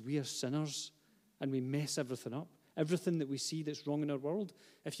because we are sinners and we mess everything up. Everything that we see that's wrong in our world,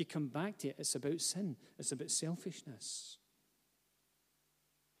 if you come back to it, it's about sin. It's about selfishness.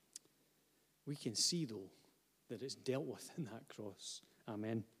 We can see, though, that it's dealt with in that cross.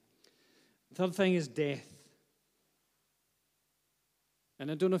 Amen. The third thing is death. And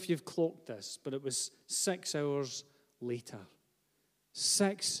I don't know if you've clocked this, but it was 6 hours later.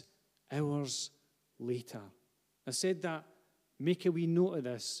 6 hours later. I said that, make a wee note of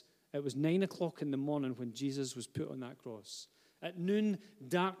this. It was 9 o'clock in the morning when Jesus was put on that cross. At noon,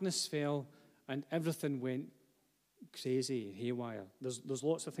 darkness fell and everything went crazy and haywire. There's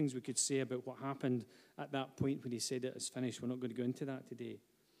lots of things we could say about what happened at that point when he said it is finished. We're not going to go into that today.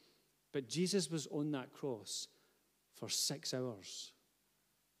 But Jesus was on that cross for 6 hours.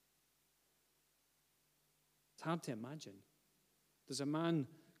 It's hard to imagine. There's a man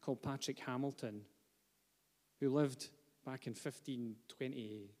called Patrick Hamilton who lived back in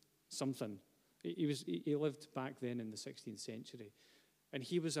 1520-something. He lived back then in the 16th century. And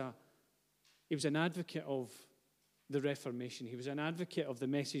he was an advocate of the Reformation. He was an advocate of the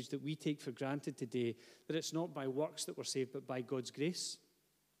message that we take for granted today, that it's not by works that we're saved, but by God's grace.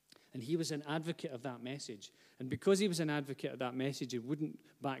 And he was an advocate of that message. And because he was an advocate of that message, he wouldn't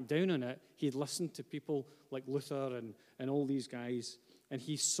back down on it. He'd listened to people like Luther and all these guys. And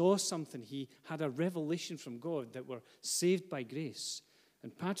he saw something. He had a revelation from God that we're saved by grace.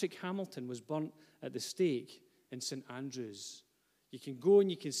 And Patrick Hamilton was burnt at the stake in St. Andrews. You can go and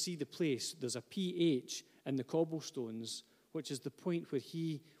you can see the place. There's a PH in the cobblestones, which is the point where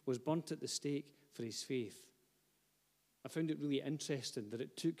he was burnt at the stake for his faith. I found it really interesting that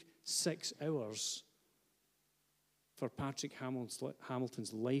it took 6 hours for Patrick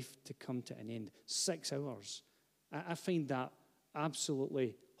Hamilton's life to come to an end. 6 hours. I find that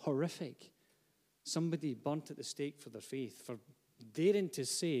absolutely horrific. Somebody burnt at the stake for their faith, for daring to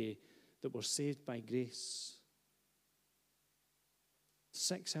say that we're saved by grace.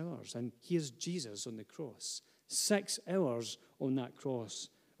 6 hours. And here's Jesus on the cross. 6 hours on that cross.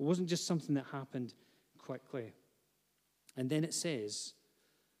 It wasn't just something that happened quickly. And then it says,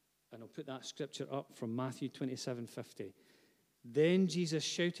 and I'll put that scripture up from Matthew 27:50. Then Jesus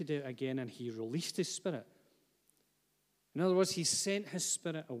shouted out again and he released his spirit. In other words, he sent his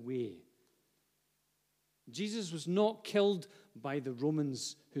spirit away. Jesus was not killed by the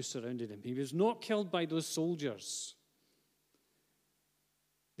Romans who surrounded him. He was not killed by those soldiers.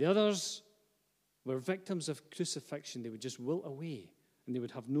 The others were victims of crucifixion. They would just wilt away and they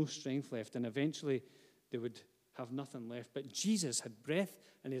would have no strength left, and eventually they would have nothing left. But Jesus had breath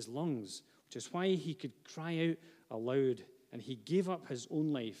in his lungs, which is why he could cry out aloud, and he gave up his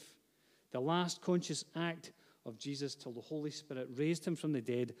own life. The last conscious act of Jesus till the Holy Spirit raised him from the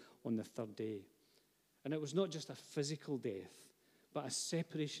dead on the third day. And it was not just a physical death, but a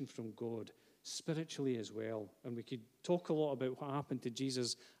separation from God, spiritually as well. And we could talk a lot about what happened to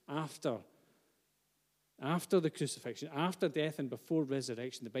Jesus after the crucifixion, after death and before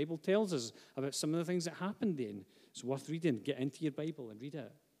resurrection. The Bible tells us about some of the things that happened then. It's worth reading. Get into your Bible and read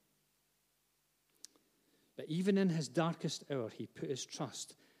it. But even in his darkest hour, he put his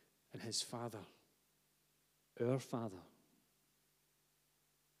trust in his Father, our Father.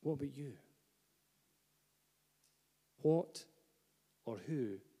 What about you? What or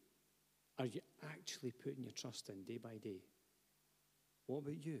who are you actually putting your trust in day by day? What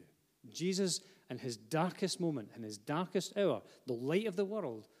about you? Jesus, in his darkest moment, in his darkest hour, the light of the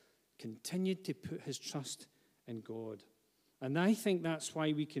world, continued to put his trust in God. And I think that's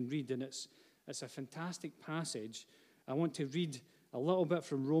why we can read, and it's a fantastic passage. I want to read a little bit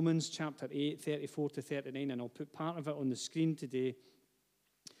from Romans chapter 8, 34 to 39, and I'll put part of it on the screen today.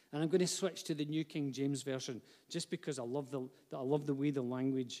 And I'm going to switch to the New King James Version, just because I love the way the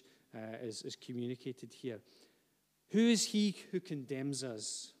language is communicated here. Who is he who condemns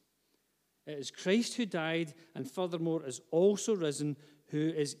us? It is Christ who died, and furthermore is also risen,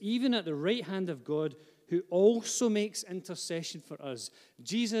 who is even at the right hand of God, who also makes intercession for us.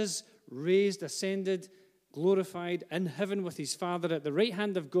 Jesus raised, ascended, glorified in heaven with his Father at the right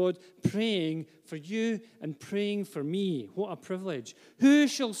hand of God, praying for you and praying for me. What a privilege. Who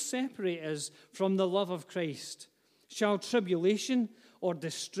shall separate us from the love of Christ? Shall tribulation or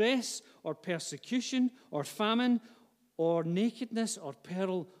distress or persecution or famine or nakedness or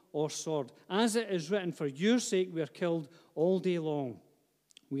peril or sword? As it is written, for your sake we are killed all day long.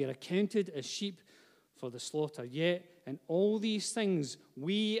 We are accounted as sheep for the slaughter. Yet in all these things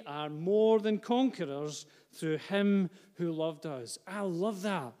we are more than conquerors through him who loved us. I love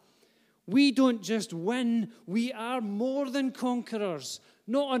that. We don't just win, we are more than conquerors.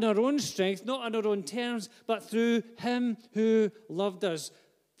 Not on our own strength, not on our own terms, but through him who loved us.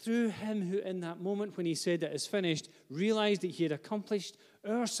 Through him who, in that moment when he said it is finished, realized that he had accomplished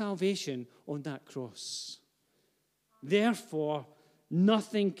our salvation on that cross. Therefore,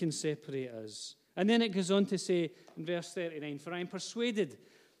 nothing can separate us. And then it goes on to say in verse 39, for I am persuaded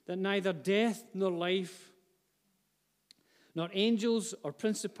that neither death nor life, nor angels or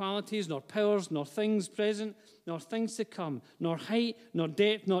principalities, nor powers, nor things present, nor things to come, nor height, nor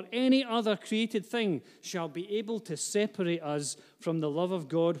depth, nor any other created thing shall be able to separate us from the love of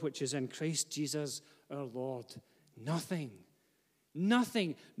God which is in Christ Jesus our Lord. Nothing,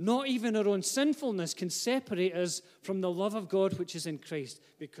 not even our own sinfulness can separate us from the love of God which is in Christ,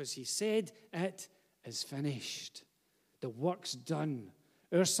 because he said it is finished. The work's done.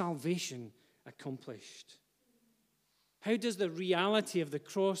 Our salvation accomplished. How does the reality of the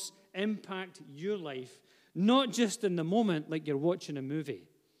cross impact your life? Not just in the moment like you're watching a movie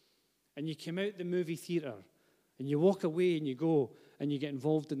and you come out the movie theater and you walk away and you go and you get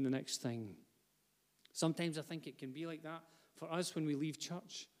involved in the next thing. Sometimes I think it can be like that for us when we leave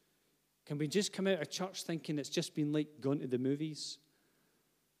church. Can we just come out of church thinking it's just been like going to the movies?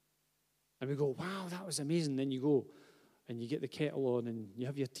 And we go, wow, that was amazing. Then you go and you get the kettle on and you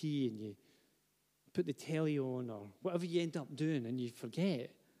have your tea and you put the telly on or whatever you end up doing, and you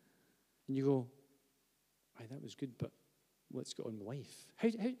forget. And you go, aye, that was good, but let's get on with life.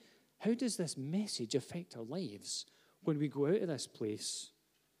 How does this message affect our lives when we go out of this place?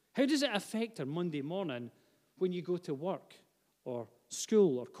 How does it affect our Monday morning when you go to work or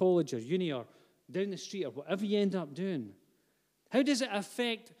school or college or uni or down the street or whatever you end up doing? How does it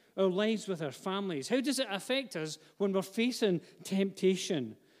affect our lives with our families? How does it affect us when we're facing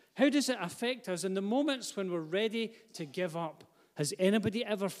temptation? How does it affect us in the moments when we're ready to give up? Has anybody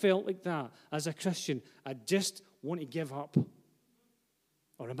ever felt like that as a Christian? I just want to give up.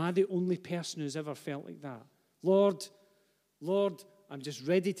 Or am I the only person who's ever felt like that? Lord, I'm just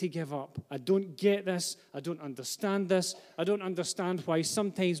ready to give up. I don't get this. I don't understand this. I don't understand why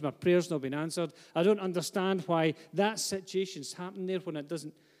sometimes my prayer's not been answered. I don't understand why that situation's happened there when it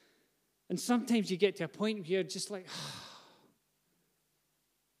doesn't. And sometimes you get to a point where you're just like,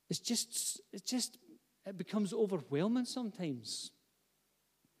 it becomes overwhelming sometimes.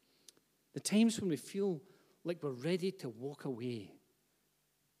 The times when we feel like we're ready to walk away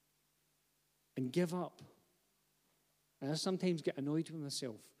and give up. And I sometimes get annoyed with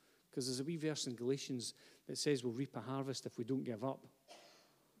myself because there's a wee verse in Galatians that says we'll reap a harvest if we don't give up.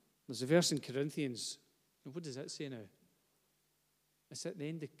 There's a verse in Corinthians. What does that say now? It's at the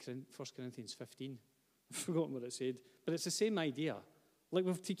end of 1 Corinthians 15. I've forgotten what it said. But it's the same idea. Like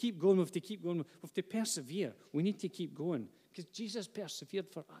we have to keep going, we have to persevere. We need to keep going because Jesus persevered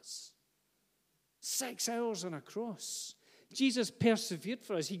for us. 6 hours on a cross. Jesus persevered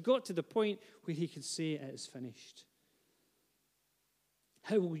for us. He got to the point where he could say it is finished.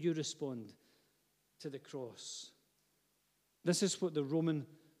 How will you respond to the cross? This is what the Roman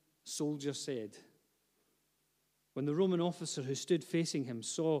soldier said. When the Roman officer who stood facing him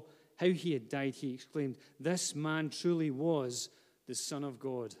saw how he had died, he exclaimed, "This man truly was the Son of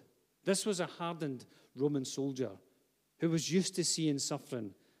God." This was a hardened Roman soldier who was used to seeing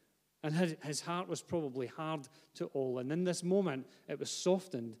suffering, and his heart was probably hard to all. And in this moment, it was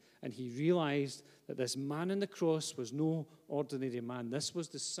softened, and he realized that this man on the cross was no ordinary man. This was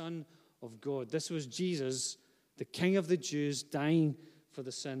the Son of God. This was Jesus, the King of the Jews, dying for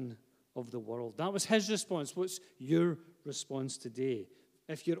the sin of the world. That was his response. What's your response today?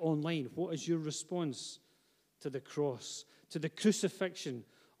 If you're online, what is your response to the cross, to the crucifixion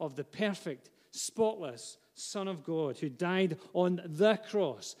of the perfect, spotless Son of God who died on the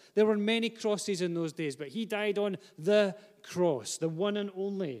cross? There were many crosses in those days, but he died on the cross, the one and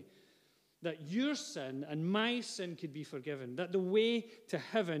only, that your sin and my sin could be forgiven, that the way to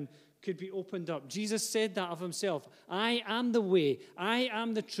heaven could be opened up. Jesus said that of himself. I am the way, I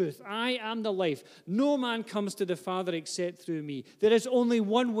am the truth, I am the life. No man comes to the Father except through me. There is only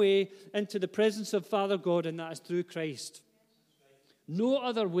one way into the presence of Father God, and that is through Christ. No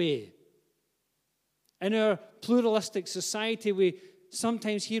other way. In our pluralistic society, we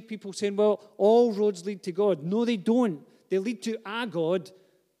sometimes hear people saying, well, all roads lead to God. No, they don't. They lead to a God,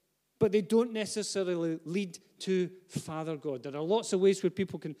 but they don't necessarily lead to Father God. There are lots of ways where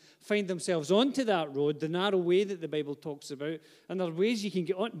people can find themselves onto that road, the narrow way that the Bible talks about, and there are ways you can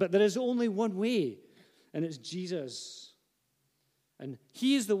get on, but there is only one way, and it's Jesus. And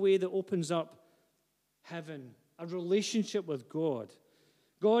he is the way that opens up heaven, a relationship with God.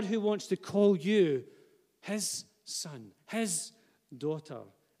 God who wants to call you his son, his daughter.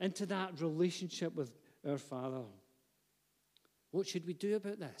 into that relationship with our Father. What should we do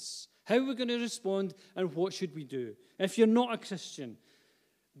about this? How are we going to respond, and what should we do? If you're not a Christian,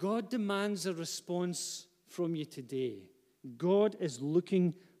 God demands a response from you today. God is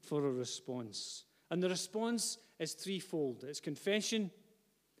looking for a response. And the response is threefold. It's confession,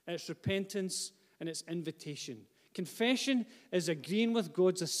 it's repentance, and it's invitation. Confession is agreeing with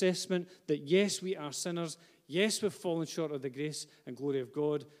God's assessment that yes, we are sinners. Yes, we've fallen short of the grace and glory of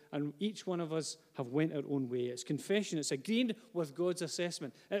God, and each one of us have went our own way. It's confession. It's agreeing with God's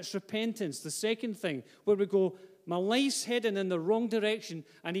assessment. It's repentance, the second thing, where we go, my life's heading in the wrong direction.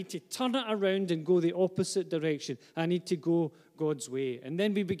 I need to turn it around and go the opposite direction. I need to go God's way. And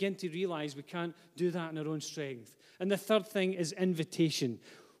then we begin to realize we can't do that in our own strength. And the third thing is invitation.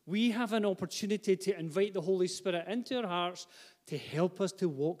 We have an opportunity to invite the Holy Spirit into our hearts to help us to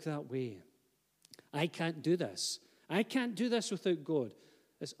walk that way. I can't do this. I can't do this without God.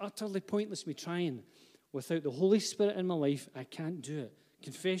 It's utterly pointless me trying. Without the Holy Spirit in my life, I can't do it.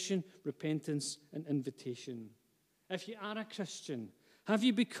 Confession, repentance, and invitation. If you are a Christian, have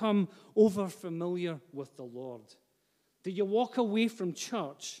you become over-familiar with the Lord? Do you walk away from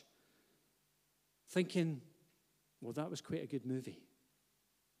church thinking, well, that was quite a good movie?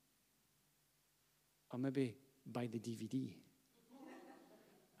 Or maybe buy the DVD.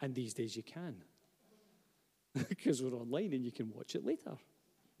 And these days you can. Because we're online and you can watch it later.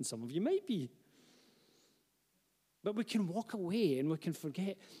 And some of you might be. But we can walk away and we can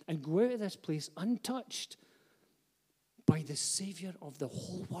forget and go out of this place untouched by the Savior of the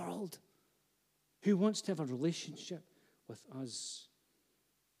whole world who wants to have a relationship with us.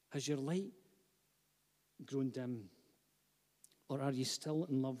 Has your light grown dim? Or are you still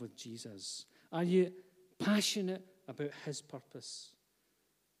in love with Jesus? Are you passionate about his purpose?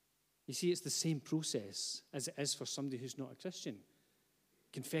 You see, it's the same process as it is for somebody who's not a Christian.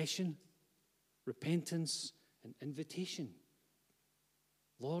 Confession, repentance, and invitation.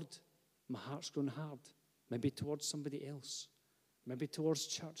 Lord, my heart's grown hard. Maybe towards somebody else. Maybe towards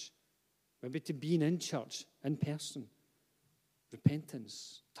church. Maybe to being in church, in person.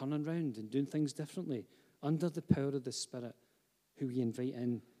 Repentance, turning around and doing things differently under the power of the Spirit who we invite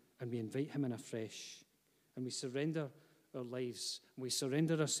in, and we invite him in afresh. And we surrender our lives. We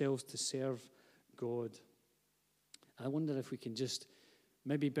surrender ourselves to serve God. I wonder if we can just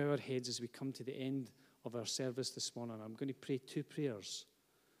maybe bow our heads as we come to the end of our service this morning. I'm going to pray two prayers.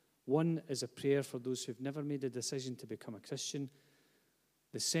 One is a prayer for those who've never made a decision to become a Christian.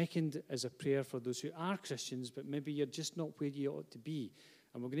 The second is a prayer for those who are Christians, but maybe you're just not where you ought to be.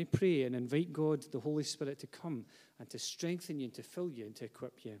 And we're going to pray and invite God, the Holy Spirit, to come and to strengthen you and to fill you and to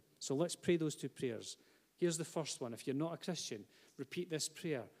equip you. So let's pray those two prayers. Here's the first one. If you're not a Christian, repeat this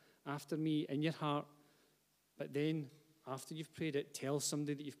prayer after me in your heart. But then, after you've prayed it, tell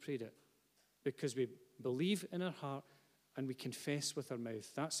somebody that you've prayed it. Because we believe in our heart and we confess with our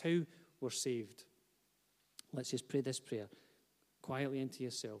mouth. That's how we're saved. Let's just pray this prayer quietly into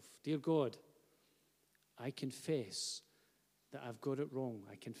yourself. Dear God, I confess that I've got it wrong.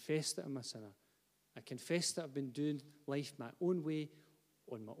 I confess that I'm a sinner. I confess that I've been doing life my own way,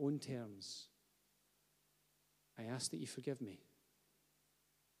 on my own terms. I ask that you forgive me.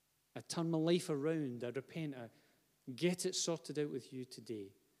 I turn my life around. I repent. I get it sorted out with you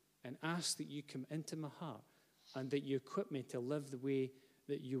today and ask that you come into my heart and that you equip me to live the way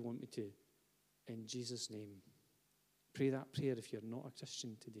that you want me to. In Jesus' name. Pray that prayer if you're not a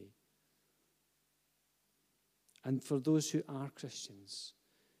Christian today. And for those who are Christians,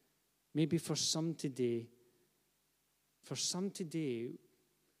 maybe for some today,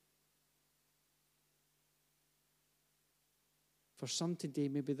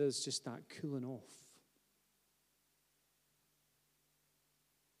 maybe there's just that cooling off.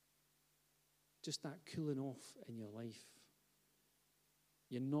 Just that cooling off in your life.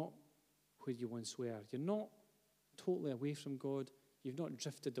 You're not where you once were. You're not totally away from God. You've not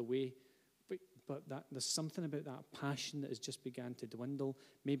drifted away. But there's something about that passion that has just begun to dwindle.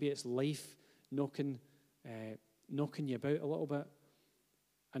 Maybe it's life knocking you about a little bit.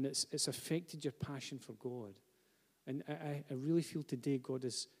 And it's affected your passion for God. And I really feel today God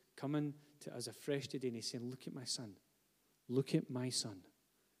is coming to us afresh today and he's saying, look at my son. Look at my son.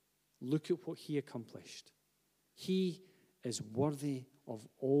 Look at what he accomplished. He is worthy of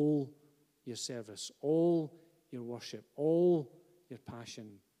all your service, all your worship, all your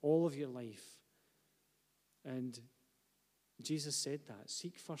passion, all of your life. And Jesus said that.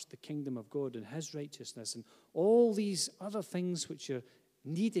 Seek first the kingdom of God and his righteousness, and all these other things which you're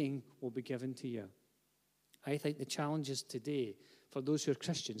needing will be given to you. I think the challenge is today for those who are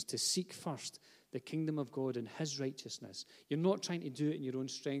Christians to seek first the kingdom of God and his righteousness. You're not trying to do it in your own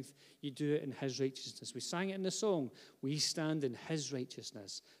strength. You do it in his righteousness. We sang it in the song, we stand in his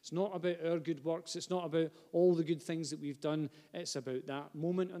righteousness. It's not about our good works. It's not about all the good things that we've done. It's about that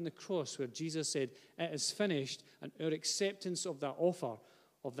moment on the cross where Jesus said, it is finished, and our acceptance of that offer,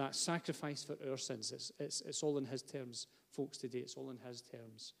 of that sacrifice for our sins. It's all in his terms, folks, today. It's all in his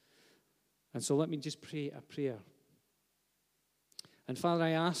terms. And so let me just pray a prayer. And Father,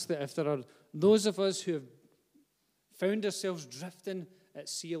 I ask that if there are those of us who have found ourselves drifting at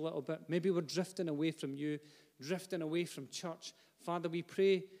sea a little bit, maybe we're drifting away from you, drifting away from church, Father, we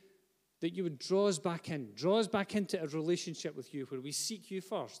pray that you would draw us back into a relationship with you where we seek you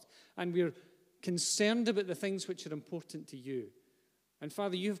first and we're concerned about the things which are important to you. And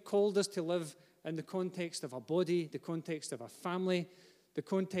Father, you've called us to live in the context of a body, the context of a family, the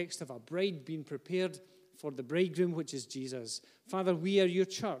context of a bride being prepared for the bridegroom, which is Jesus. Father, we are your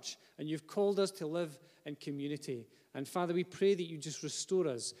church, and you've called us to live in community. And Father, we pray that you just restore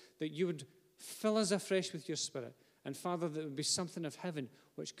us, that you would fill us afresh with your Spirit. And Father, that there would be something of heaven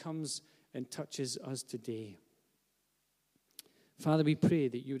which comes and touches us today. Father, we pray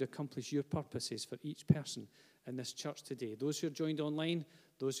that you would accomplish your purposes for each person in this church today. Those who are joined online,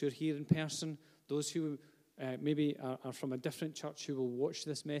 those who are here in person, those who maybe are from a different church who will watch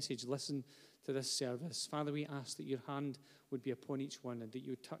this message, listen to this service. Father, we ask that your hand would be upon each one and that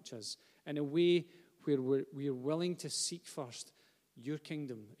you would touch us in a way where we are willing to seek first your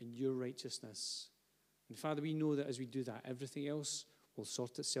kingdom and your righteousness. And Father, we know that as we do that, everything else will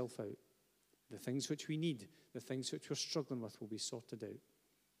sort itself out. The things which we need, the things which we're struggling with will be sorted out.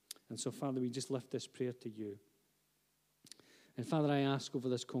 And so, Father, we just lift this prayer to you. And Father, I ask over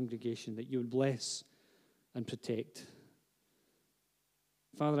this congregation that you would bless and protect.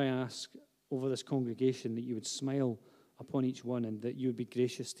 Father, I ask over this congregation that you would smile upon each one and that you would be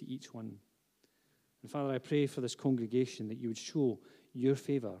gracious to each one. And Father, I pray for this congregation that you would show your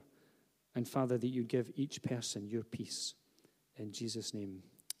favor. And Father, that you give each person your peace. In Jesus' name,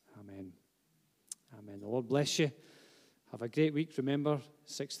 amen. Amen. The Lord bless you. Have a great week. Remember,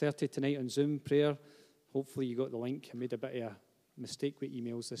 6:30 tonight on Zoom prayer. Hopefully you got the link. I made a bit of a mistake with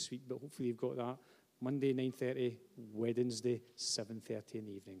emails this week, but hopefully you've got that. Monday, 9:30, Wednesday, 7:30 in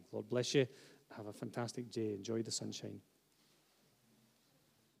the evening. Lord bless you. Have a fantastic day. Enjoy the sunshine.